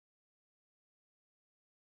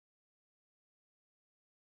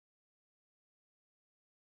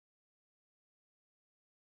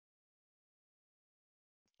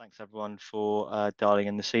Thanks everyone for dialing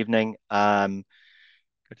in this evening. Go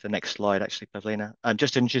to the next slide, actually, Pavlina.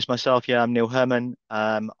 Just to introduce myself, yeah, I'm Neil Herman.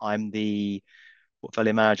 I'm the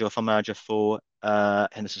portfolio manager or fund manager for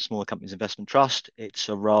Henderson Smaller Companies Investment Trust. It's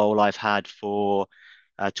a role I've had for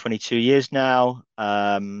 22 years now.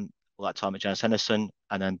 All that time at Janus Henderson,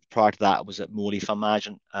 and then prior to that, I was at Morley Fund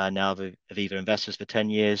Management, now of Aviva Investors for 10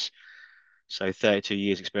 years. So 32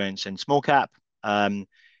 years experience in small cap.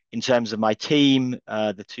 In terms of my team,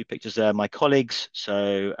 the two pictures there are my colleagues.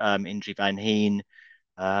 So Indri Van Heen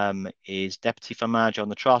is deputy fund manager on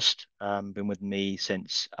the trust, been with me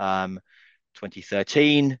since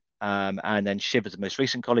 2013. And then Shiv is the most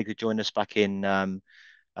recent colleague who joined us back in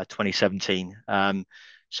 2017.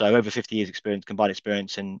 So over 50 years experience, combined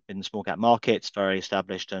experience in the small cap markets, very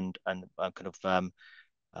established and kind of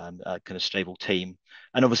stable team.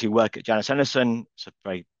 And obviously work at Janus Henderson. It's a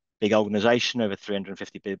very big organization, over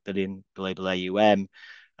 350 billion global AUM.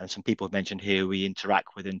 And some people have mentioned here we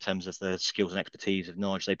interact with in terms of the skills and expertise of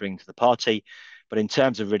knowledge they bring to the party. But in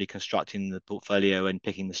terms of really constructing the portfolio and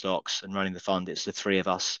picking the stocks and running the fund, it's the three of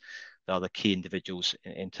us that are the key individuals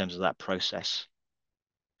in terms of that process.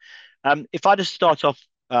 If I just start off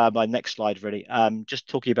my next slide, really, just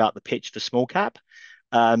talking about the pitch for small cap.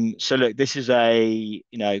 So look, this is a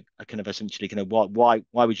kind of essentially kind of why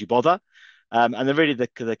would you bother? And the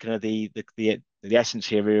kind of the essence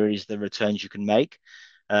here really is the returns you can make,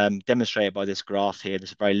 demonstrated by this graph here. This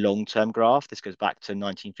is a very long-term graph. This goes back to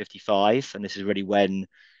 1955, and this is really when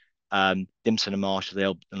Dimson and Marsh of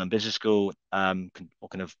the London Business School kind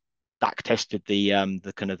of back tested the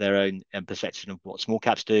kind of their own perception of what small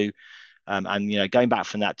caps do. And going back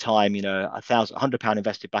from that time, £100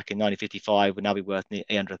 invested back in 1955 would now be worth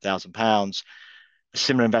 £800,000. A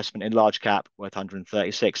similar investment in large cap worth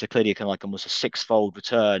 136. So clearly, kind of like almost a six-fold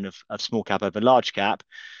return of small cap over large cap.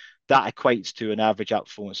 That equates to an average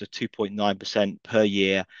outperformance of 2.9% per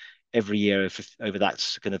year, every year over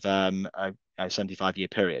that kind of a 75-year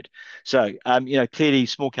period. So clearly,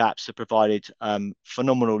 small caps have provided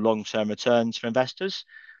phenomenal long-term returns for investors.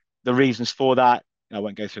 The reasons for that, I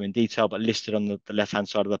won't go through in detail, but listed on the left-hand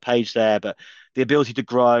side of the page there. But the ability to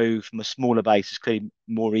grow from a smaller base is clearly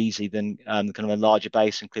more easy than kind of a larger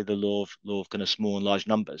base, and clearly the law of kind of small and large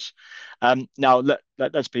numbers. Now,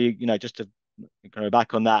 let's be, just to go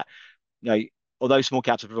back on that, you know, although small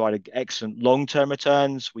caps have provided excellent long-term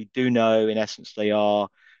returns, we do know in essence they are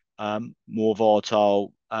more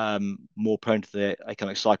volatile, more prone to the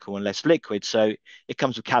economic cycle and less liquid. So it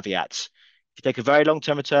comes with caveats. If you take a very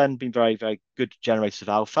long-term return, being very, very good generators of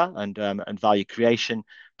alpha and value creation,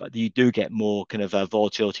 but you do get more kind of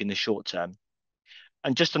volatility in the short term.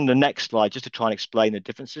 And just on the next slide, just to try and explain the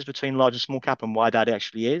differences between large and small cap and why that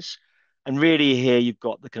actually is. And really here you've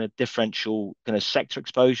got the kind of differential kind of sector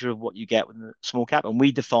exposure of what you get with the small cap. And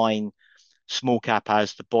we define small cap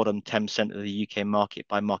as the bottom 10% of the UK market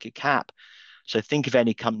by market cap. So think of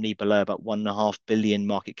any company below about 1.5 billion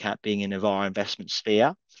market cap being in our investment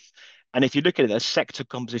sphere. And if you look at it, the sector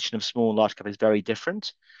composition of small and large cap is very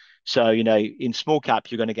different. So, in small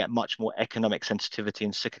cap, you're going to get much more economic sensitivity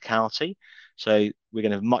and cyclicality. So we're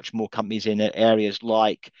going to have much more companies in areas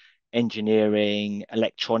like engineering,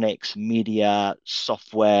 electronics, media,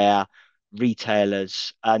 software,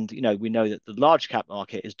 retailers. And, we know that the large cap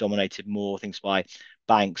market is dominated more things by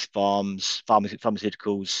banks,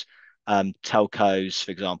 pharmaceuticals, telcos,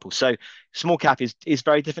 for example. So small cap is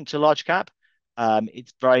very different to large cap.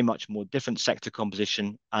 It's very much more different sector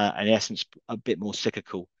composition, and in essence, a bit more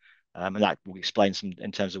cyclical. And that will explain some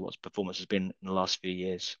in terms of what performance has been in the last few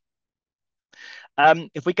years.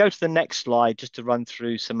 If we go to the next slide, just to run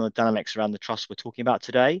through some of the dynamics around the trust we're talking about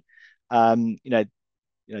today.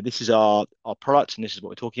 This is our product, and this is what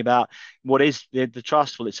we're talking about. What is the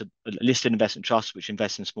trust? Well, it's a listed investment trust which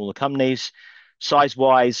invests in smaller companies.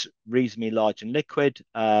 Size-wise, reasonably large and liquid.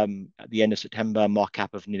 At the end of September, market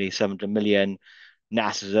cap of nearly 700 million.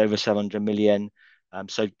 NAS is over 700 million.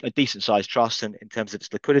 So a decent-sized trust in terms of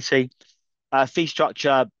its liquidity. Fee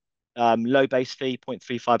structure, low base fee,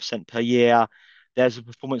 0.35% per year. There's a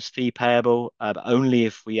performance fee payable, but only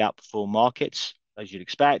if we outperform markets, as you'd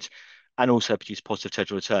expect, and also produce positive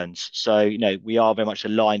total returns. So, we are very much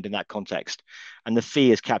aligned in that context. And the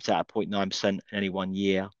fee is capped out at 0.9% in any 1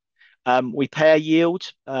 year. We pay a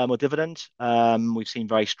yield or dividend. We've seen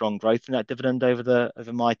very strong growth in that dividend over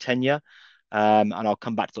my tenure. And I'll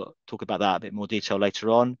come back to talk about that a bit more detail later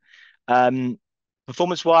on.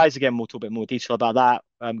 Performance-wise, again, we'll talk a bit more detail about that.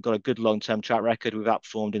 Got a good long-term track record. We've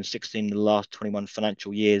outperformed in 16 of the last 21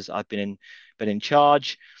 financial years I've been in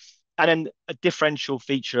charge. And then a differential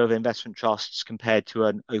feature of investment trusts compared to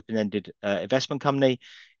an open-ended investment company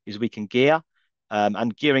is we can gear.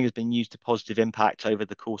 And gearing has been used to positive impact over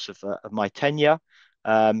the course of my tenure.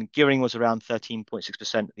 Gearing was around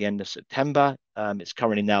 13.6% at the end of September. It's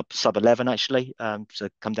currently now sub 11 actually, so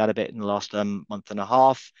come down a bit in the last month and a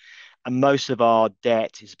half. And most of our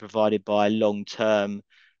debt is provided by long-term,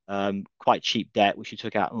 quite cheap debt, which we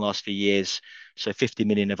took out in the last few years. So 50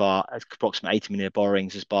 million of our approximately 80 million of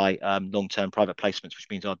borrowings is by long-term private placements, which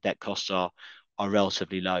means our debt costs are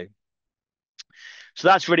relatively low. So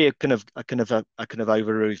that's really a kind of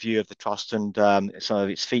overview of the trust and some of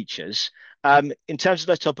its features. In terms of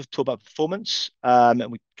let's talk about performance, and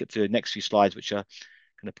we get to the next few slides, which are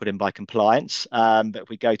kind of put in by compliance. But if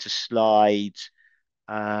we go to slide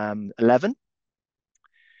 11,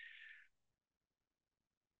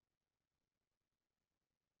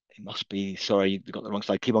 it must be. Sorry, you got the wrong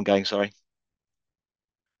slide. Keep on going. Sorry.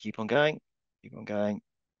 Keep on going. Keep on going.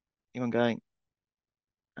 Keep on going.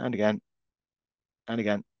 And again. And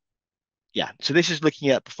again. Yeah, so this is looking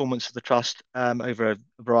at performance of the trust over a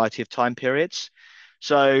variety of time periods.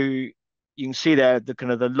 So you can see there the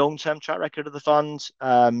kind of the long-term track record of the fund.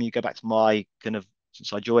 You go back to my kind of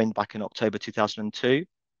since I joined back in October 2002.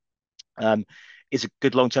 Um, it's a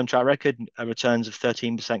good long-term track record, returns of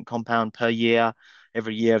 13% compound per year,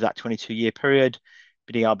 every year of that 22-year period,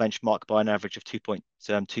 beating our benchmark by an average of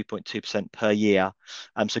 2.2% per year.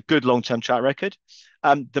 So good long-term track record.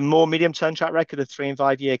 The more medium-term track record of 3 and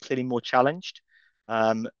 5 year, clearly more challenged.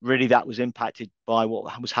 Really, that was impacted by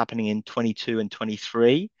what was happening in 22 and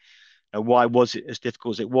 23. Why was it as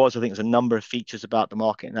difficult as it was? I think there's a number of features about the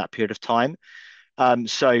market in that period of time.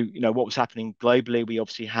 So, what was happening globally? We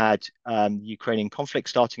obviously had the Ukrainian conflict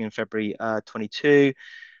starting in February 22.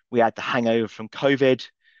 We had the hangover from COVID.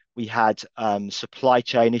 We had supply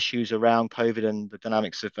chain issues around COVID and the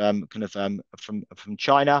dynamics of from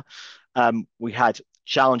China. We had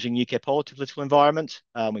challenging UK political environment.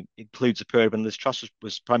 It includes a period when Liz Truss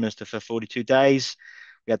was Prime Minister for 42 days.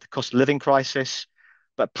 We had the cost of living crisis.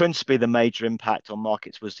 But principally, the major impact on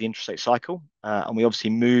markets was the interest rate cycle. And we obviously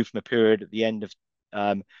moved from a period at the end of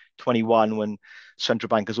 21 when central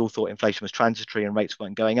bankers all thought inflation was transitory and rates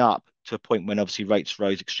weren't going up to a point when obviously rates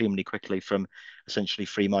rose extremely quickly from essentially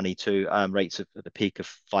free money to rates at the peak of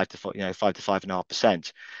 5 to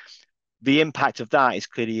 5.5%. The impact of that is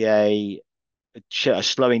clearly a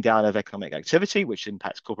slowing down of economic activity, which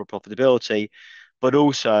impacts corporate profitability, but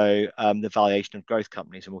also the valuation of growth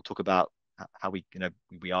companies. And we'll talk about how we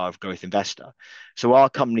are a growth investor. So our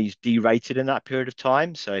company's derated in that period of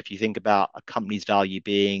time. So if you think about a company's value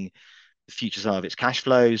being the future sum of its cash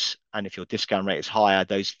flows, and if your discount rate is higher,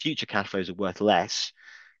 those future cash flows are worth less.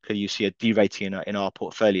 Because you see a derating in our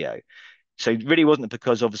portfolio. So it really wasn't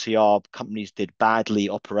because obviously our companies did badly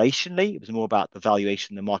operationally. It was more about the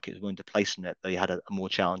valuation the market was willing to place in it. They had a more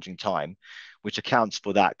challenging time, which accounts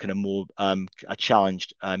for that kind of more a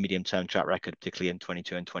challenged medium-term track record, particularly in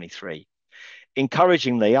 22 and 23.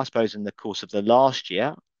 Encouragingly, I suppose in the course of the last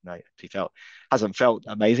year, no, it hasn't felt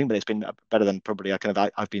amazing, but it's been better than probably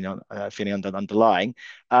I've been feeling underlying.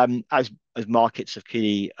 As markets have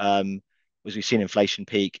clearly as we've seen inflation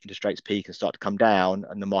peak, interest rates peak and start to come down,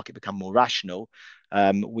 and the market become more rational,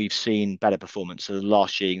 we've seen better performance. So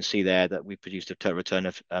last year, you can see there that we produced a total return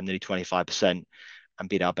of nearly 25% and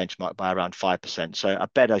beat our benchmark by around 5%. So a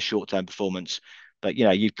better short-term performance. But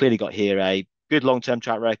you've clearly got here a good long-term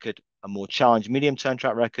track record, a more challenged medium-term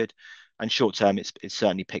track record, and short-term, it's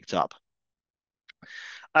certainly picked up.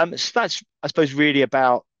 So that's, I suppose, really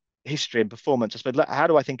about history and performance. I suppose, how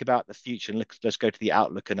do I think about the future? And let's go to the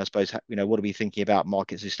outlook. And I suppose, what are we thinking about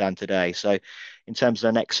markets as we stand today? So, in terms of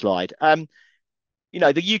the next slide, the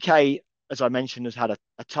UK, as I mentioned, has had a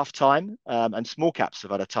tough time, and small caps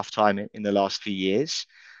have had a tough time in the last few years.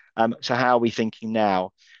 So, how are we thinking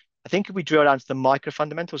now? I think if we drill down to the micro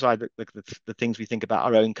fundamentals, the things we think about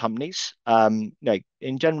our own companies,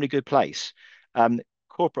 in generally good place.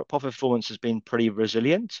 Corporate profit performance has been pretty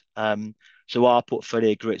resilient. So our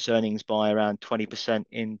portfolio grew its earnings by around 20%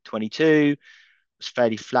 in 22, was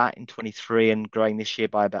fairly flat in 23 and growing this year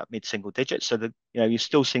by about mid-single digits. So that, you're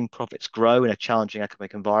still seeing profits grow in a challenging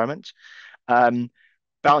economic environment. Balance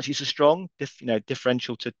sheets are strong,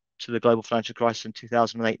 differential to the global financial crisis in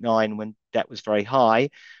 2008-9 when debt was very high.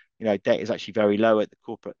 Debt is actually very low at the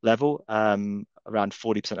corporate level. Around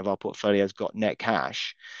 40% of our portfolio has got net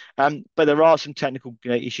cash. But there are some technical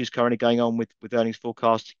issues currently going on with earnings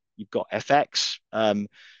forecasts. You've got FX.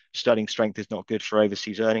 Sterling strength is not good for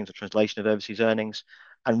overseas earnings or translation of overseas earnings.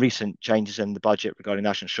 And recent changes in the budget regarding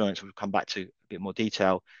national insurance, we'll come back to a bit more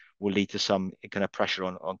detail, will lead to some kind of pressure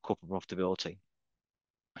on corporate profitability.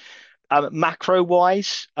 Macro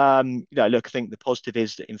wise, look, I think the positive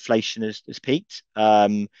is that inflation has peaked.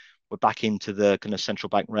 we're back into the kind of central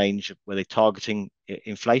bank range where they're targeting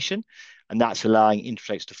inflation, and that's allowing interest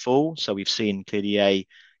rates to fall. So we've seen clearly a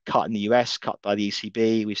cut in the US, cut by the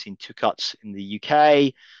ECB. We've seen two cuts in the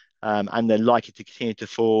UK, and they're likely to continue to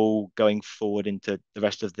fall going forward into the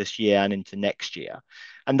rest of this year and into next year.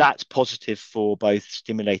 And that's positive for both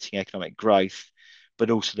stimulating economic growth, but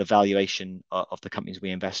also the valuation of the companies we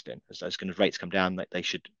invest in. As those kind of rates come down, that they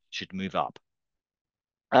should move up.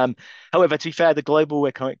 However, to be fair, the global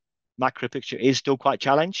economic macro picture is still quite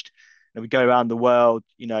challenged. We go around the world,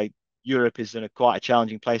 Europe is in quite a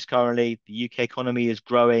challenging place currently. The UK economy is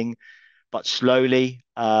growing, but slowly.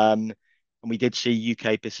 And we did see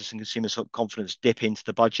UK business and consumer confidence dip into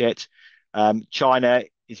the budget. China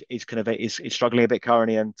is struggling a bit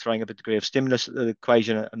currently and throwing up a degree of stimulus at the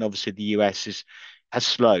equation, and obviously the US has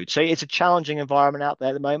slowed. So it's a challenging environment out there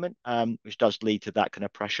at the moment, which does lead to that kind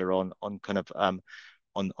of pressure on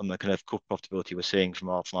the kind of core profitability we're seeing from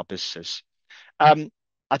our businesses.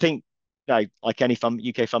 I think, like any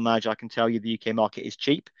UK fund manager, I can tell you the UK market is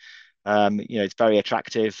cheap. It's very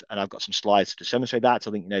attractive, and I've got some slides to demonstrate that.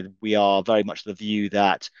 So I think, we are very much the view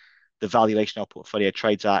that the valuation our portfolio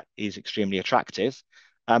trades at is extremely attractive.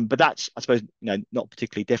 But that's, I suppose, not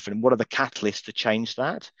particularly different. What are the catalysts to change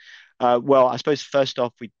that? Well, I suppose first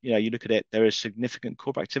off, you look at it, there is significant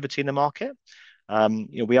corporate activity in the market.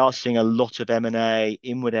 We are seeing a lot of M&A,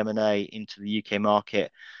 inward M&A into the UK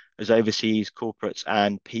market as overseas corporates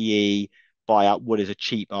and PE buy out what is a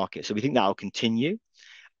cheap market. So we think that will continue.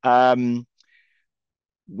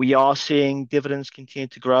 We are seeing dividends continue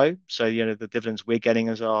to grow. So, the dividends we're getting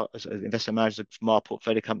as investment managers from our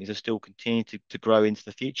portfolio companies are still continuing to grow into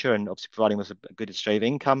the future, and obviously providing us a good stream of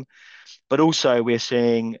income. But also we're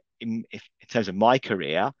seeing, in terms of my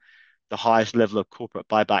career, the highest level of corporate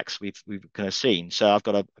buybacks we've kind of seen. So I've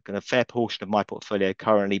got a kind of fair portion of my portfolio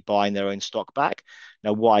currently buying their own stock back.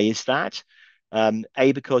 Now, why is that?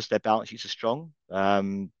 Because their balance sheets are strong,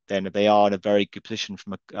 then they are in a very good position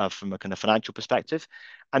from a kind of financial perspective,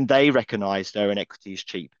 and they recognise their own equity is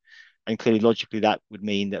cheap. And clearly, logically, that would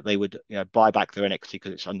mean that they would buy back their own equity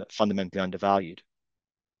because it's fundamentally undervalued.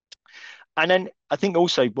 And then I think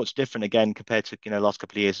also what's different again compared to last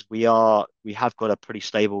couple of years, we have got a pretty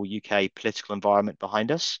stable UK political environment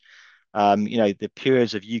behind us. The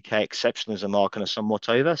periods of UK exceptionalism are kind of somewhat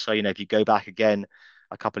over. So if you go back again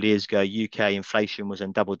a couple of years ago, UK inflation was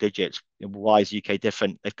in double digits. Why is UK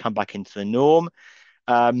different? They've come back into the norm.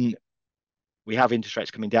 We have interest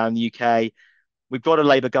rates coming down in the UK. We've got a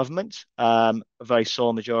Labour government, a very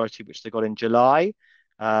sole majority, which they got in July.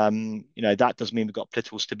 That does mean we've got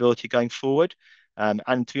political stability going forward.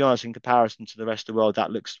 And to be honest, in comparison to the rest of the world,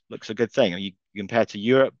 that looks a good thing. You compare to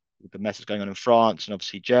Europe, with the mess that's going on in France and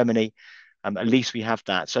obviously Germany, at least we have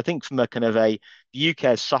that. So I think from a kind of the UK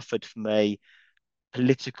has suffered from a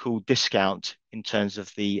political discount in terms of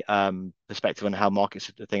the perspective on how markets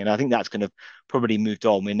are the thing. And I think that's kind of probably moved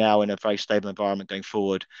on. We're now in a very stable environment going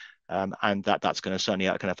forward. And that's going to certainly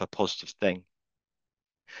kind of a positive thing.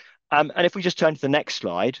 And if we just turn to the next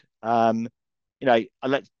slide, let's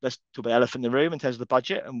talk about the elephant in the room in terms of the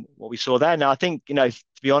budget and what we saw there. Now, I think, to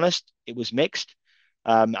be honest, it was mixed.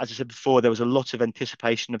 As I said before, there was a lot of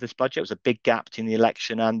anticipation of this budget. It was a big gap between the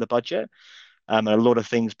election and the budget. And a lot of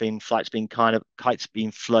things kites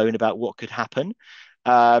being flown about what could happen.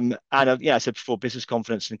 I said before, business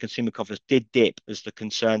confidence and consumer confidence did dip as the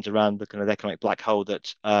concerns around the kind of economic black hole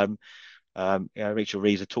that Rachel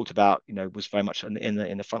Reeves had talked about, was very much in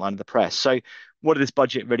the front line of the press. So what did this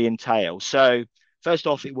budget really entail? So first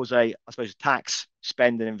off, it was I suppose, tax,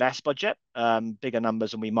 spend and invest budget, bigger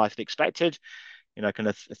numbers than we might have expected. Kind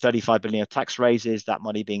of 35 billion of tax raises, that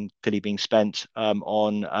money clearly being spent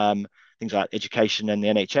on things like education and the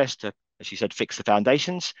NHS to, as you said, fix the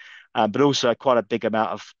foundations, but also quite a big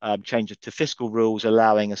amount of changes to fiscal rules,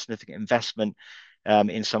 allowing a significant investment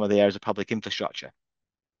in some of the areas of public infrastructure.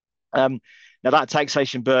 Now that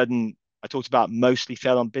taxation burden I talked about mostly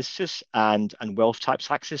fell on businesses and wealth type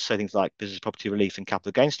taxes, so things like business property relief and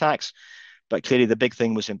capital gains tax. But clearly the big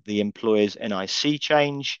thing was the employer's NIC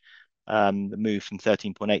change, the move from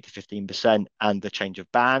 13.8 to 15%, and the change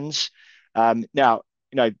of bands. Now,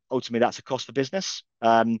 ultimately that's a cost for business.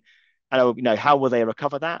 And how will they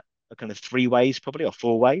recover that? Kind of three ways, probably, or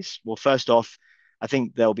four ways. Well, first off, I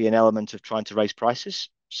think there'll be an element of trying to raise prices.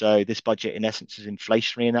 So this budget, in essence, is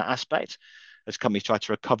inflationary in that aspect, as companies try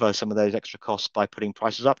to recover some of those extra costs by putting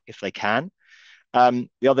prices up if they can. The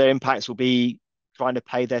other impacts will be trying to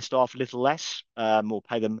pay their staff a little less, or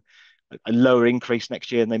pay them a lower increase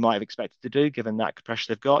next year than they might have expected to do, given that pressure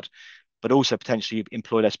they've got, but also potentially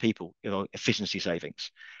employ less people, efficiency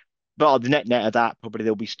savings. but the net of that, probably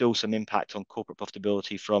there'll be still some impact on corporate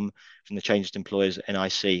profitability from the changed employers at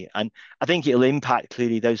NIC. And I think it'll impact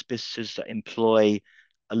clearly those businesses that employ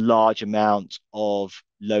a large amount of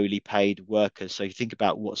lowly paid workers. So you think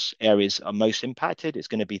about what areas are most impacted, it's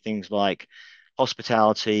going to be things like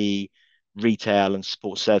hospitality, retail, and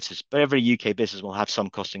support services. But every UK business will have some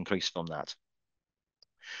cost increase from that.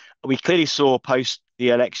 We clearly saw post the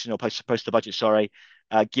election or post the budget, sorry,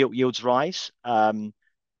 gilt yields rise.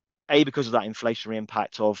 A, because of that inflationary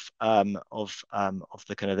impact of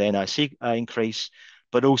the kind of the NIC increase,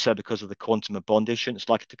 but also because of the quantum of bond issuance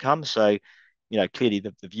likely to come. So, clearly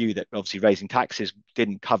the view that obviously raising taxes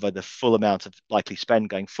didn't cover the full amount of likely spend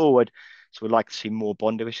going forward. So we'd like to see more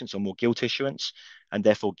bond issuance or more gilt issuance, and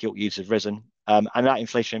therefore gilt yields have risen. And that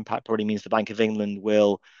inflation impact probably means the Bank of England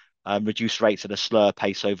will reduce rates at a slower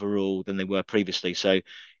pace overall than they were previously. So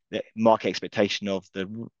the market expectation of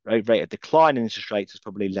the rate of decline in interest rates is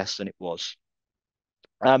probably less than it was.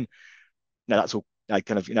 Now that's all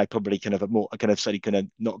kind of probably kind of a more kind of certainly kind of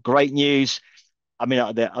not great news. I mean,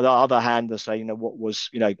 on the other hand, they say, what was,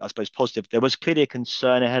 I suppose positive. There was clearly a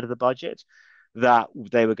concern ahead of the budget that the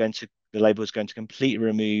Labour was going to completely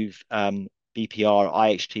remove BPR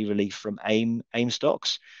IHT relief from AIM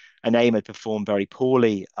stocks, and AIM had performed very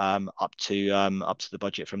poorly up to the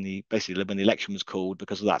budget from the basically when the election was called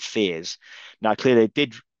because of that fears. Now, clearly,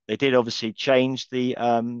 they did obviously change the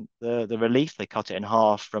relief. They cut it in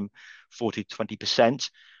half from 40 to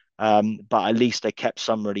 20%. But at least they kept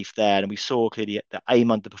some relief there. And we saw clearly that AIM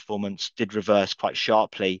underperformance did reverse quite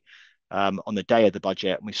sharply on the day of the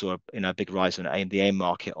budget. And we saw a big rise in the AIM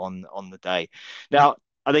market on the day. Now,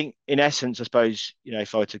 I think in essence, I suppose,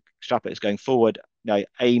 if I were to extrapolate this going forward,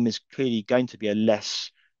 AIM is clearly going to be a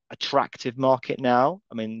less attractive market now.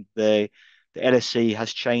 I mean, the LSE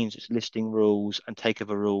has changed its listing rules and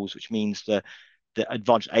takeover rules, which means the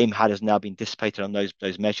advantage AIM had has now been dissipated on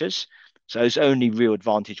those measures. So its only real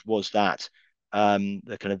advantage was that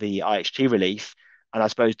the kind of the IHT relief. And I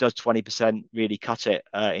suppose does 20% really cut it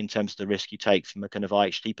in terms of the risk you take from a kind of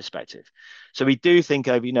IHT perspective? So we do think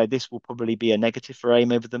this will probably be a negative for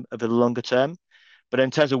AIM over the longer term. But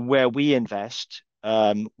in terms of where we invest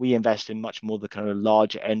in much more the kind of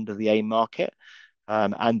larger end of the AIM market.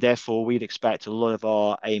 And therefore, we'd expect a lot of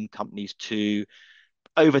our AIM companies to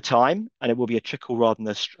over time, and it will be a trickle rather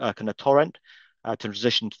than a kind of torrent, to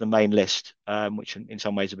transition to the main list, which in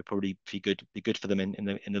some ways would probably be good for them in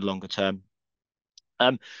the longer term.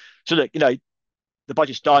 So look, the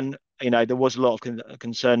budget's done. There was a lot of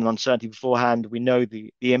concern and uncertainty beforehand. We know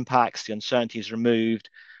the impacts, the uncertainty is removed.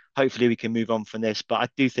 Hopefully, we can move on from this. But I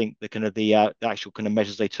do think the actual kind of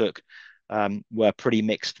measures they took were pretty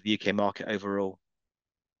mixed for the UK market overall.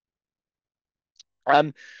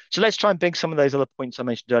 So let's try and bring some of those other points I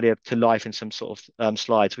mentioned earlier to life in some sort of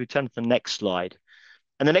slides. We turn to the next slide.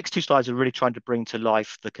 And the next two slides are really trying to bring to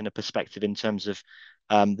life the kind of perspective in terms of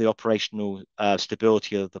the operational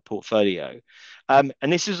stability of the portfolio. And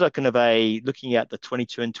this is a kind of looking at the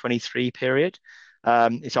 22 and 23 period.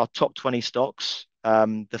 It's our top 20 stocks.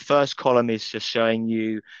 The first column is just showing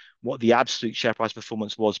you what the absolute share price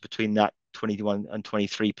performance was between that 21 and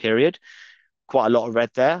 23 period. Quite a lot of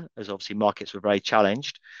red there, as obviously markets were very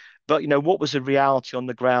challenged. But what was the reality on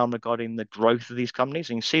the ground regarding the growth of these companies?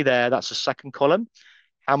 And you can see there, that's the second column.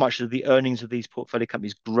 How much did the earnings of these portfolio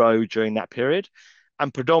companies grow during that period?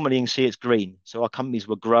 And predominantly, you can see it's green. So our companies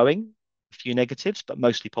were growing, a few negatives, but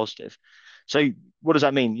mostly positive. So what does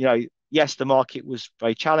that mean? Yes, the market was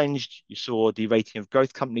very challenged. You saw derating of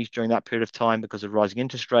growth companies during that period of time because of rising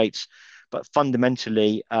interest rates. But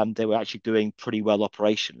fundamentally, they were actually doing pretty well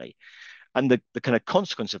operationally. And the kind of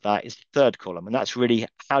consequence of that is the third column. And that's really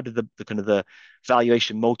how did the kind of the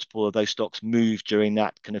valuation multiple of those stocks move during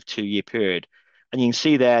that kind of 2-year period. And you can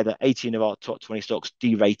see there that 18 of our top 20 stocks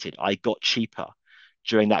derated. I got cheaper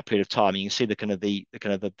during that period of time. And you can see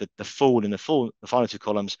the fall in the final two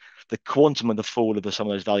columns, the quantum of the fall of some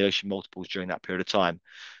of those valuation multiples during that period of time.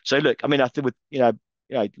 So look, I mean, I think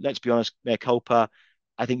let's be honest, mea culpa.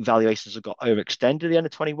 I think valuations have got overextended at the end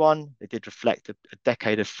of 21. They did reflect a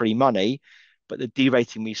decade of free money, but the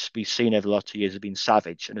derating we've seen over the last 2 years has been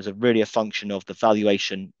savage, and is really a function of the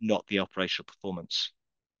valuation, not the operational performance.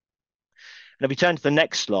 And if we turn to the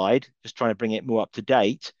next slide, just trying to bring it more up to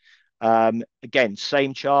date. Again,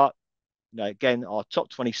 same chart. Again, our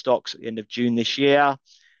top 20 stocks at the end of June this year.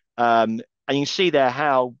 And you can see there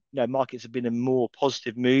how markets have been in more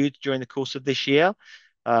positive mood during the course of this year,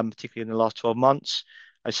 particularly in the last 12 months.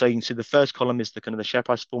 And so you can see the first column is the kind of the share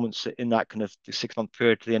price performance in that kind of the 6-month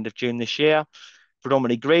period to the end of June this year.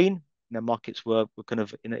 Predominantly green. Markets were kind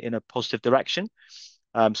of in a positive direction.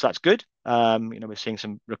 So that's good. We're seeing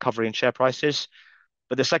some recovery in share prices.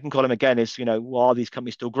 But the second column again is, well, are these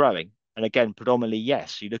companies still growing? And again, predominantly,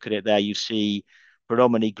 yes. You look at it there, you see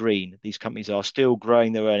predominantly green. These companies are still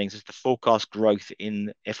growing their earnings. It's the forecast growth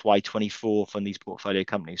in FY24 from these portfolio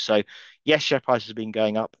companies. So yes, share prices have been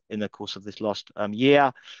going up in the course of this last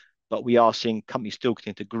year, but we are seeing companies still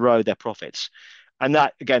continue to grow their profits. And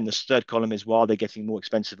that, again, the third column is, while they're getting more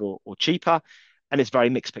expensive or cheaper. And it's a very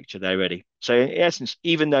mixed picture there, really. So in essence,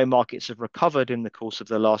 even though markets have recovered in the course of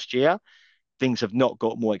the last year, things have not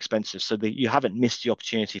got more expensive. So that you haven't missed the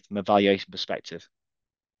opportunity from a valuation perspective.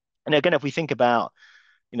 And again, if we think about,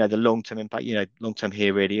 the long-term impact, long-term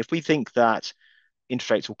here, really, if we think that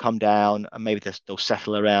interest rates will come down and maybe they'll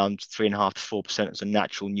settle around 3.5% to 4% as a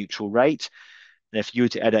natural neutral rate. And if you were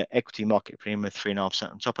to add an equity market premium of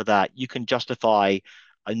 3.5% on top of that, you can justify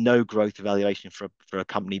a no growth evaluation for a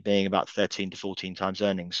company being about 13 to 14 times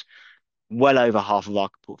earnings. Well over half of our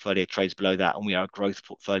portfolio trades below that, and we are a growth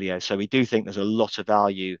portfolio. So we do think there's a lot of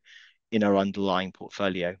value in our underlying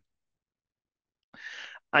portfolio.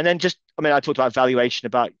 And then just, I talked about valuation,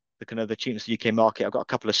 about the kind of the cheapness of the UK market. I've got a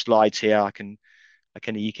couple of slides here. Like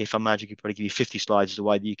any UK fund manager, could probably give you 50 slides as to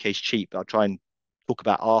why the UK is cheap. But I'll try and talk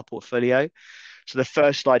about our portfolio. So the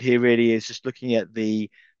first slide here really is just looking at the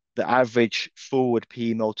average forward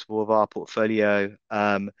P multiple of our portfolio.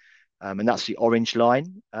 And that's the orange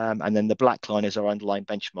line. And then the black line is our underlying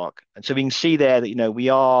benchmark. And so we can see there that, we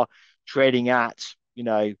are trading at,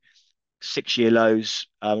 6-year lows,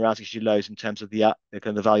 around 6-year lows in terms of the kind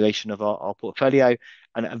of the valuation of our portfolio,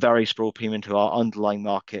 and a very small premium to our underlying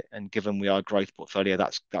market. And given we are a growth portfolio,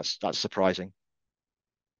 that's surprising.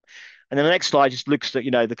 And then the next slide just looks at,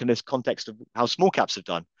 the kind of context of how small caps have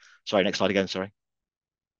done. Sorry, next slide again, sorry.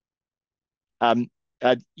 Um,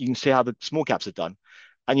 you can see how the small caps have done.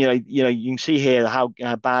 And you can see here how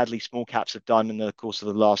badly small caps have done in the course of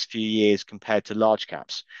the last few years compared to large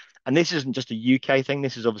caps. And this isn't just a UK thing.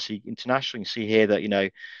 This is obviously international. You can see here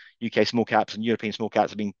that UK small caps and European small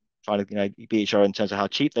caps have been trying to beat each other in terms of how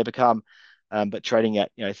cheap they become, but trading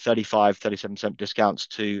at 35, 37% discounts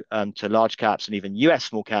to large caps, and even US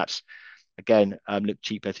small caps again look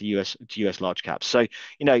cheaper to US large caps. So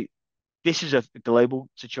this is a global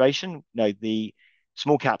situation. The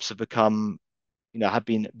small caps have become have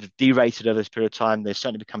been derated over this period of time. They've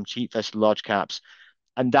certainly become cheap versus large caps.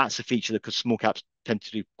 And that's a feature because small caps tend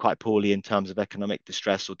to do quite poorly in terms of economic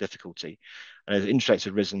distress or difficulty. And as interest rates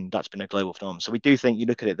have risen, that's been a global phenomenon. So we do think, you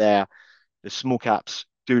look at it there, the small caps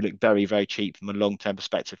do look very, very cheap from a long-term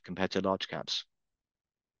perspective compared to large caps.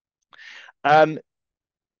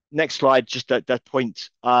 Next slide, just that point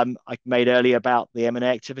I made earlier about the M&A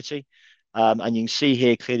activity. And you can see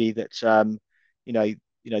here clearly that,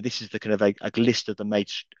 this is the kind of a list of the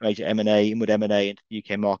major M&A, inward M&A into the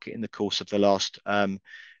UK market in the course of the last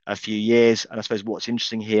a few years. And I suppose what's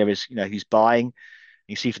interesting here is, who's buying.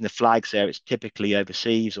 You see from the flags there, it's typically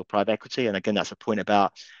overseas or private equity. And again, that's a point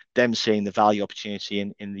about them seeing the value opportunity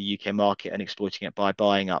in the UK market and exploiting it by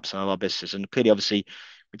buying up some of our businesses. And clearly, obviously,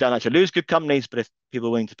 we don't like to lose good companies, but if people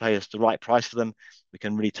are willing to pay us the right price for them, we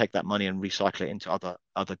can really take that money and recycle it into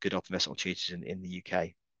other good investment opportunities in the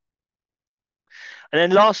UK. And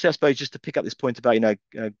then lastly, I suppose, just to pick up this point about,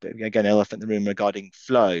 again, elephant in the room regarding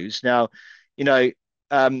flows. Now, you know,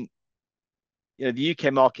 um, the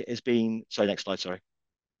UK market has been, sorry, next slide, sorry.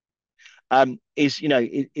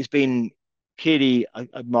 It's been clearly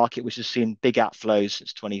a market which has seen big outflows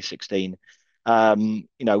since 2016.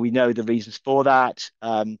 We know the reasons for that.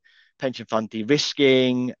 Pension fund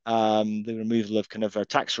de-risking, the removal of kind of a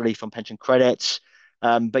tax relief on pension credits.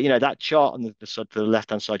 But that chart on the side, the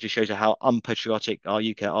left-hand side, just shows you how unpatriotic our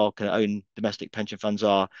kind of own domestic pension funds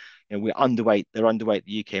are. They're underweight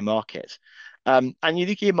the UK market. And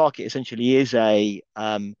the UK market essentially is a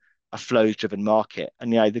flows-driven market.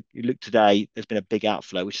 And you look today, there's been a big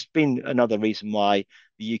outflow, which has been another reason why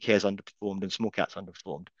the UK has underperformed and small caps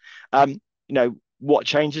underperformed. What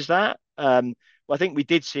changes that? Well, I think we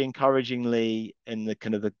did see encouragingly in the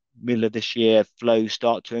kind of the middle of this year, flows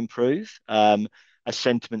start to improve. As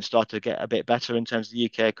sentiment started to get a bit better in terms of the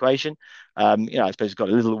UK equation. I suppose it got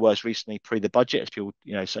a little worse recently pre the budget as people,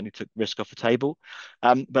 certainly took risk off the table.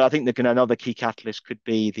 But I think that another key catalyst could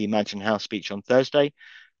be the Mansion House speech on Thursday.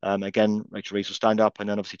 Again, Rachel Reeves will stand up and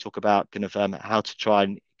then obviously talk about kind of how to try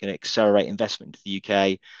and accelerate investment into the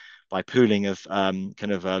UK by pooling of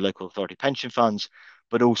local authority pension funds,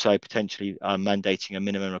 but also potentially mandating a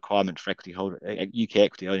minimum requirement for UK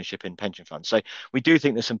equity ownership in pension funds. So we do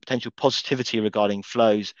think there's some potential positivity regarding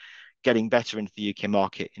flows getting better into the UK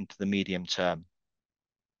market into the medium term.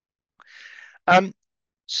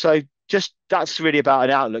 So just that's really about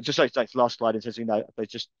an outlook. Just like the last slide, it says, but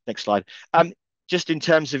just next slide. Um, just in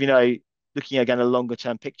terms of, looking again a longer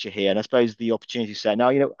term picture here, and I suppose the opportunity set.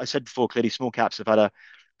 Now, I said before, clearly small caps have had a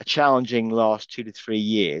challenging last 2 to 3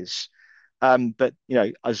 years. But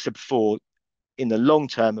as I said before, in the long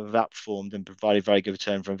term have outperformed and provided very good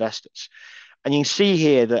return for investors. And you can see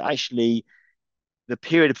here that actually the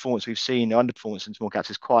period of performance we've seen, the underperformance in small caps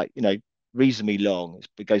is quite, reasonably long.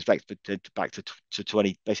 It goes back to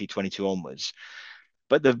 20, basically 22 onwards.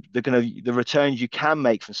 But the returns you can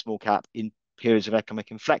make from small cap in periods of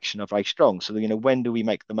economic inflection are very strong. So when do we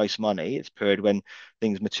make the most money? It's a period when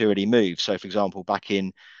things materially move. So for example, back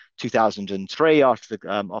in 2003, after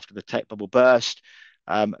the tech bubble burst,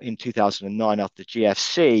 in 2009 after the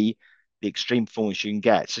GFC, the extreme performance you can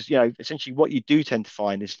get. So essentially what you do tend to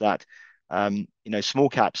find is that small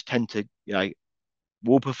caps tend to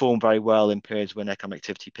will perform very well in periods when economic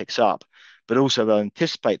activity picks up, but also they'll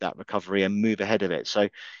anticipate that recovery and move ahead of it. So,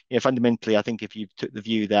 fundamentally, I think if you took the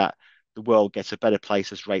view that the world gets a better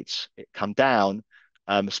place as rates come down,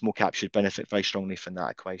 small cap should benefit very strongly from that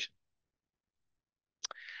equation.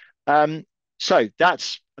 Um, so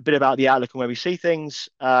that's a bit about the outlook and where we see things.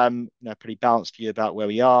 Pretty balanced view about where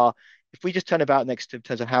we are. If we just turn about next in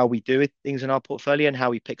terms of how we do things in our portfolio and how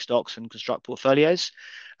we pick stocks and construct portfolios.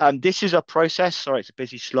 This is a process. Sorry, it's a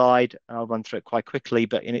busy slide. I'll run through it quite quickly,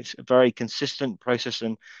 but it's a very consistent process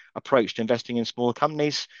and approach to investing in smaller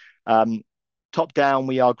companies. Top down,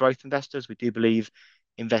 we are growth investors. We do believe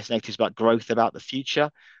investing is about growth, about the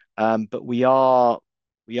future. But we are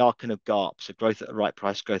kind of GARP, so growth at the right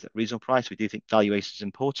price, growth at a reasonable price. We do think valuation is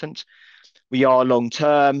important. We are long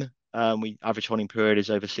term. We average holding period is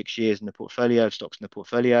over 6 years in the portfolio, stocks in the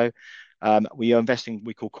portfolio. We are investing,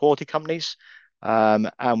 we call quality companies, and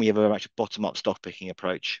we have a very much bottom up stock picking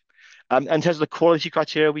approach. And in terms of the quality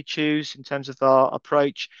criteria we choose in terms of our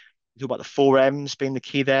approach, we talk about the 4 M's being the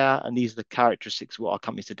key there, and these are the characteristics of what our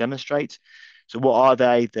companies to demonstrate. So what are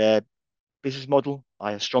they? They're business model,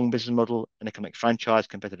 a strong business model, an economic franchise,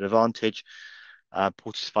 competitive advantage,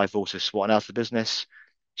 Porter's five forces, SWOT analysis of business,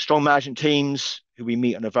 strong management teams who we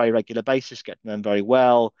meet on a very regular basis, get to know them very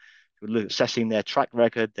well, who look assessing their track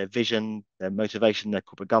record, their vision, their motivation, their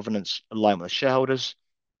corporate governance, alignment with shareholders.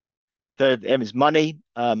 Third M is money,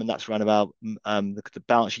 and that's around about the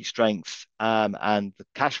balance sheet strength and the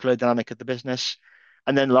cash flow dynamic of the business.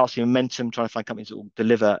 And then lastly, momentum, trying to find companies that will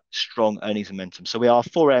deliver strong earnings momentum. So we are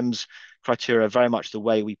 4 M's criteria, very much the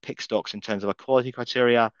way we pick stocks in terms of our quality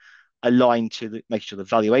criteria, aligned to making sure the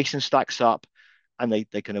valuation stacks up, and they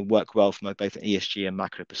kind of work well from both an ESG and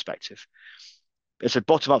macro perspective. It's a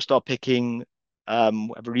bottom-up stock picking. We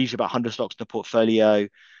have usually about 100 stocks in the portfolio,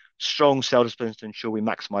 strong sales discipline to ensure we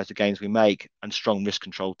maximize the gains we make, and strong risk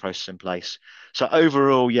control process in place. So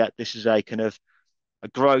overall, this is a kind of a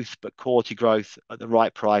growth, but quality growth at the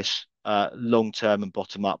right price, long-term and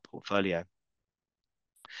bottom-up portfolio.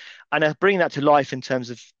 And bringing that to life in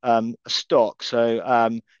terms of a stock.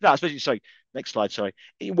 So, no, especially, sorry, next slide, sorry.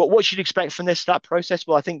 What should you expect from that process?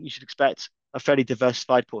 Well, I think you should expect a fairly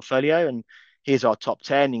diversified portfolio. And here's our top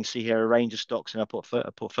 10. You can see here a range of stocks in our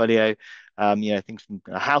portfolio. Things from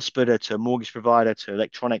a house builder to a mortgage provider to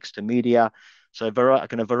electronics to media. So a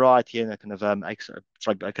variety and a kind of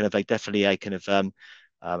definitely a kind of a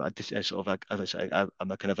sort of a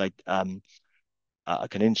kind of a kind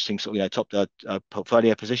of interesting sort of top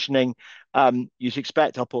portfolio positioning. You'd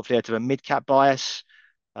expect our portfolio to have a mid-cap bias.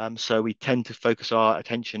 So we tend to focus our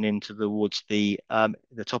attention towards the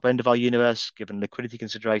top end of our universe, given liquidity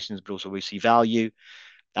considerations, but also we see value,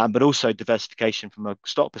 but also diversification from a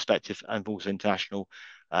stock perspective and also international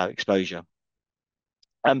exposure.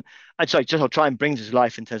 And so I'll try and bring this to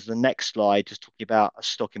life in terms of the next slide, just talking about a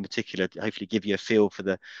stock in particular, to hopefully give you a feel for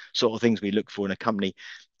the sort of things we look for in a company.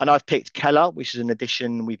 And I've picked Keller, which is an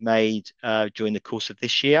addition we've made during the course of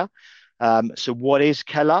this year. So what is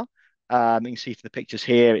Keller? You can see from the pictures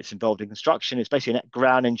here, it's involved in construction. It's basically a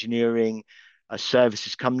ground engineering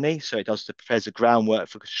services company. So it prepares the groundwork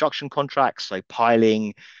for construction contracts, so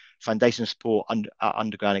piling, foundation support,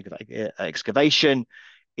 underground excavation.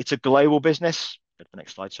 It's a global business. Go to the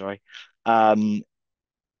next slide, sorry. Sorry,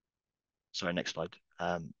 next slide.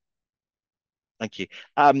 Thank you.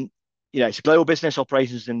 It's a global business,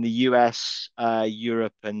 operations in the US,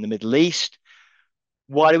 Europe, and the Middle East.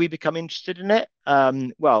 Why do we become interested in it?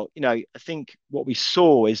 Well, I think what we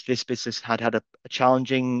saw is this business had a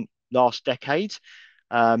challenging last decade,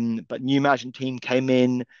 but new management team came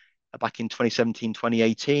in back in 2017,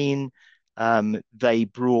 2018. They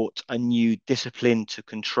brought a new discipline to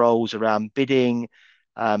controls around bidding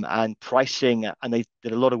and pricing, and they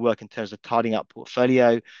did a lot of work in terms of tidying up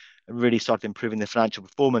portfolio, really started improving the financial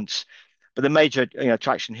performance. But the major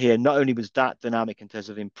attraction here not only was that dynamic in terms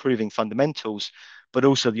of improving fundamentals, but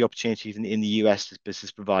also the opportunities in the US this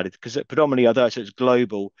business provided. Because predominantly, although it's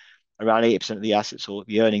global, around 80% of the assets or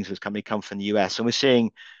the earnings of this company come from the US. And we're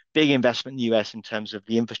seeing big investment in the US in terms of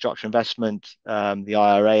the infrastructure investment, the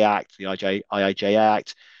IRA Act, the IIJA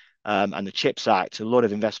Act, and the CHIPS Act. A lot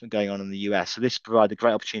of investment going on in the US. So this provided a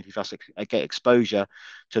great opportunity for us to get exposure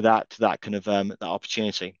to that kind of that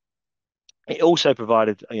opportunity. It also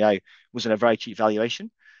provided, was in a very cheap valuation.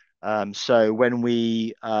 So when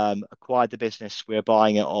we acquired the business, we were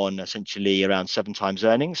buying it on essentially around 7 times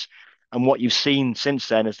earnings. And what you've seen since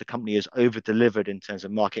then is the company has over-delivered in terms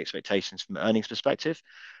of market expectations from an earnings perspective.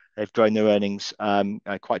 They've grown their earnings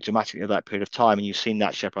quite dramatically over that period of time, and you've seen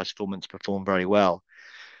that share price performance perform very well.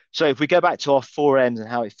 So if we go back to our 4Ms and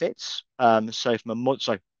how it fits, so from a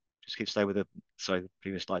sorry, just keep staying with the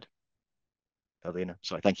previous slide. Alina.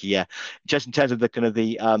 Sorry, thank you. Yeah, just in terms of the kind of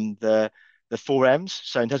the 4Ms.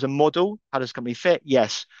 So in terms of model, how does the company fit?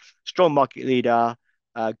 Yes, strong market leader,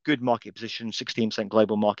 good market position, 16%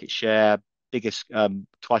 global market share, biggest,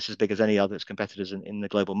 twice as big as any other its competitors in the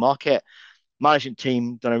global market. Management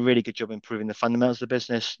team done a really good job improving the fundamentals of the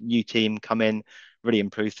business. New team come in, really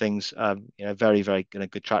improve things. Very, very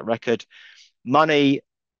good track record. Money,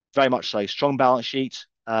 very much so. Strong balance sheet.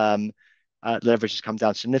 Leverage has come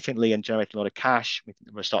down significantly and generating a lot of cash.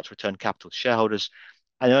 We'll start to return capital to shareholders.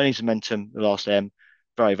 And earnings momentum, the last M,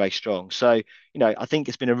 very, very strong. So, I think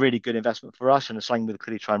it's been a really good investment for us, and it's something we'll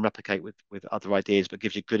clearly try and replicate with other ideas, but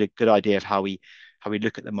gives you a good idea of how we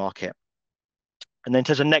look at the market. And then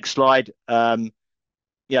to the next slide,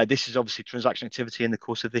 this is obviously transaction activity in the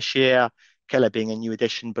course of this year, Keller being a new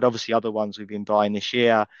addition, but obviously other ones we've been buying this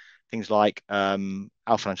year, things like our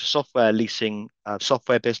financial software, leasing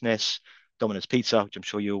software business, Domino's Pizza, which I'm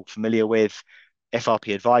sure you're familiar with,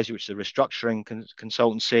 FRP Advisory, which is a restructuring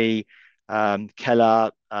consultancy,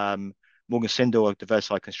 Keller, Morgan Sindall, a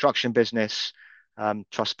diversified construction business,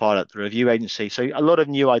 Trustpilot, the review agency. So a lot of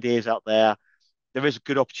new ideas out there. There is a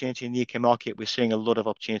good opportunity in the UK market. We're seeing a lot of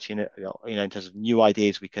opportunity in it, in terms of new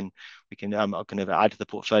ideas we can kind of add to the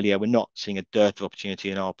portfolio. We're not seeing a dearth of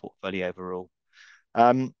opportunity in our portfolio overall.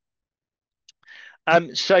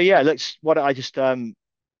 So yeah, last thing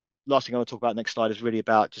I want to talk about next slide is really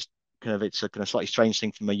about just it's a kind of slightly strange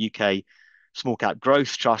thing from a UK small cap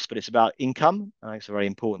growth trust, but it's about income. It's very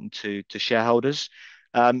important to shareholders.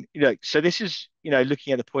 So this is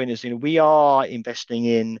looking at the point is we are investing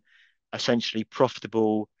in essentially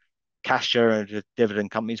profitable cash generative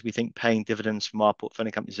dividend companies. We think paying dividends from our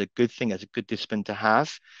portfolio companies is a good thing, as a good discipline to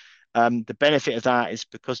have. The benefit of that is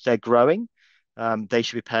because they're growing, they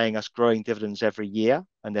should be paying us growing dividends every year,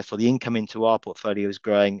 and therefore the income into our portfolio is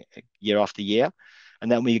growing year after year.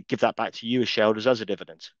 And then we give that back to you as shareholders as a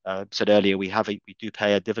dividend. Said earlier, we do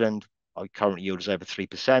pay a dividend. Our current yield is over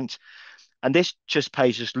 3%. And this just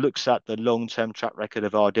looks at the long-term track record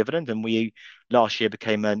of our dividend. And we last year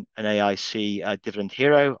became an AIC dividend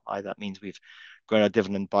hero. That means we've grown our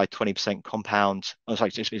dividend by 20% compound. Oh, sorry,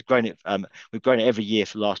 we've grown it every year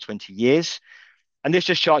for the last 20 years. And this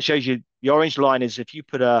just chart shows you the orange line is if you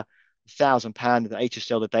put £1,000 at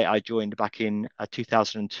HSL the date I joined back in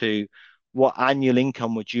 2002, what annual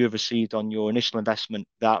income would you have received on your initial investment,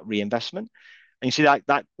 that reinvestment? And you see that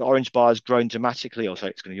the orange bar has grown dramatically. Also,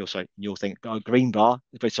 it's going to you'll think green bar.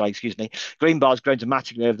 Sorry, excuse me. Green bar has grown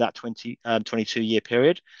dramatically over that 22-year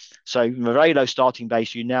period. So from a very low starting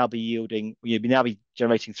base, you'll now be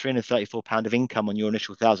generating £334 of income on your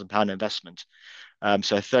initial £1,000 investment.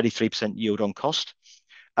 So a 33% yield on cost.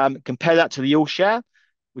 Compare that to the all share,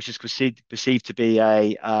 which is perceived to be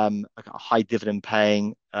a high dividend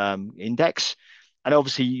paying index. And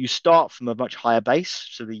obviously you start from a much higher base.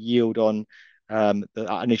 So the yield on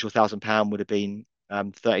the initial £1,000 would have been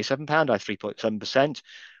 £37, 3.7%.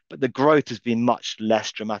 But the growth has been much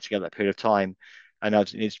less dramatic at that period of time. And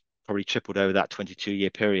it's probably tripled over that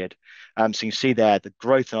 22-year period. So you can see there the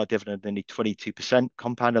growth in our dividend nearly 22%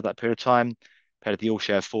 compound at that period of time, compared to the all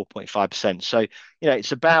share of 4.5%. So,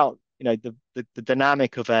 it's about, the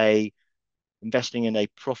dynamic of investing in a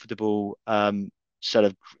profitable set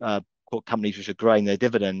of companies which are growing their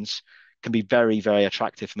dividends can be very, very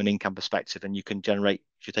attractive from an income perspective. And you can generate,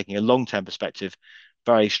 if you're taking a long-term perspective,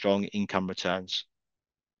 very strong income returns.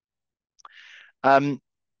 And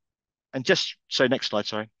just so next slide,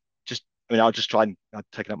 sorry. I'll just try and I've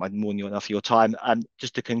taken up more than enough of your time.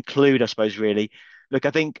 Just to conclude, I suppose, really, look,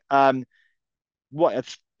 I think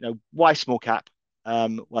why small cap?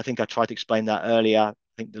 Well, I think I tried to explain that earlier. I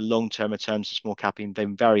think the long-term returns of small cap have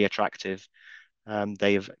been very attractive.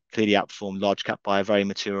 They have clearly outperformed large cap by a very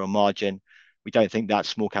material margin. We don't think that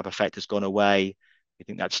small cap effect has gone away. We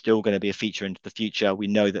think that's still going to be a feature into the future. We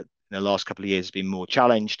know that in the last couple of years has been more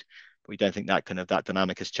challenged, but we don't think that that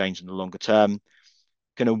dynamic has changed in the longer term.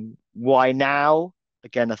 Kind of why now?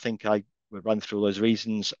 Again, I think I will run through all those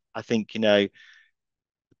reasons. I think, the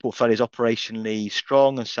portfolio is operationally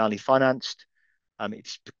strong and soundly financed.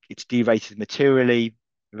 It's derated materially.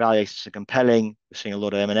 Valuations are compelling. We're seeing a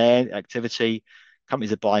lot of M&A activity.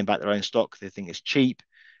 Companies are buying back their own stock. They think it's cheap.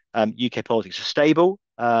 UK politics are stable,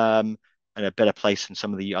 and a better place than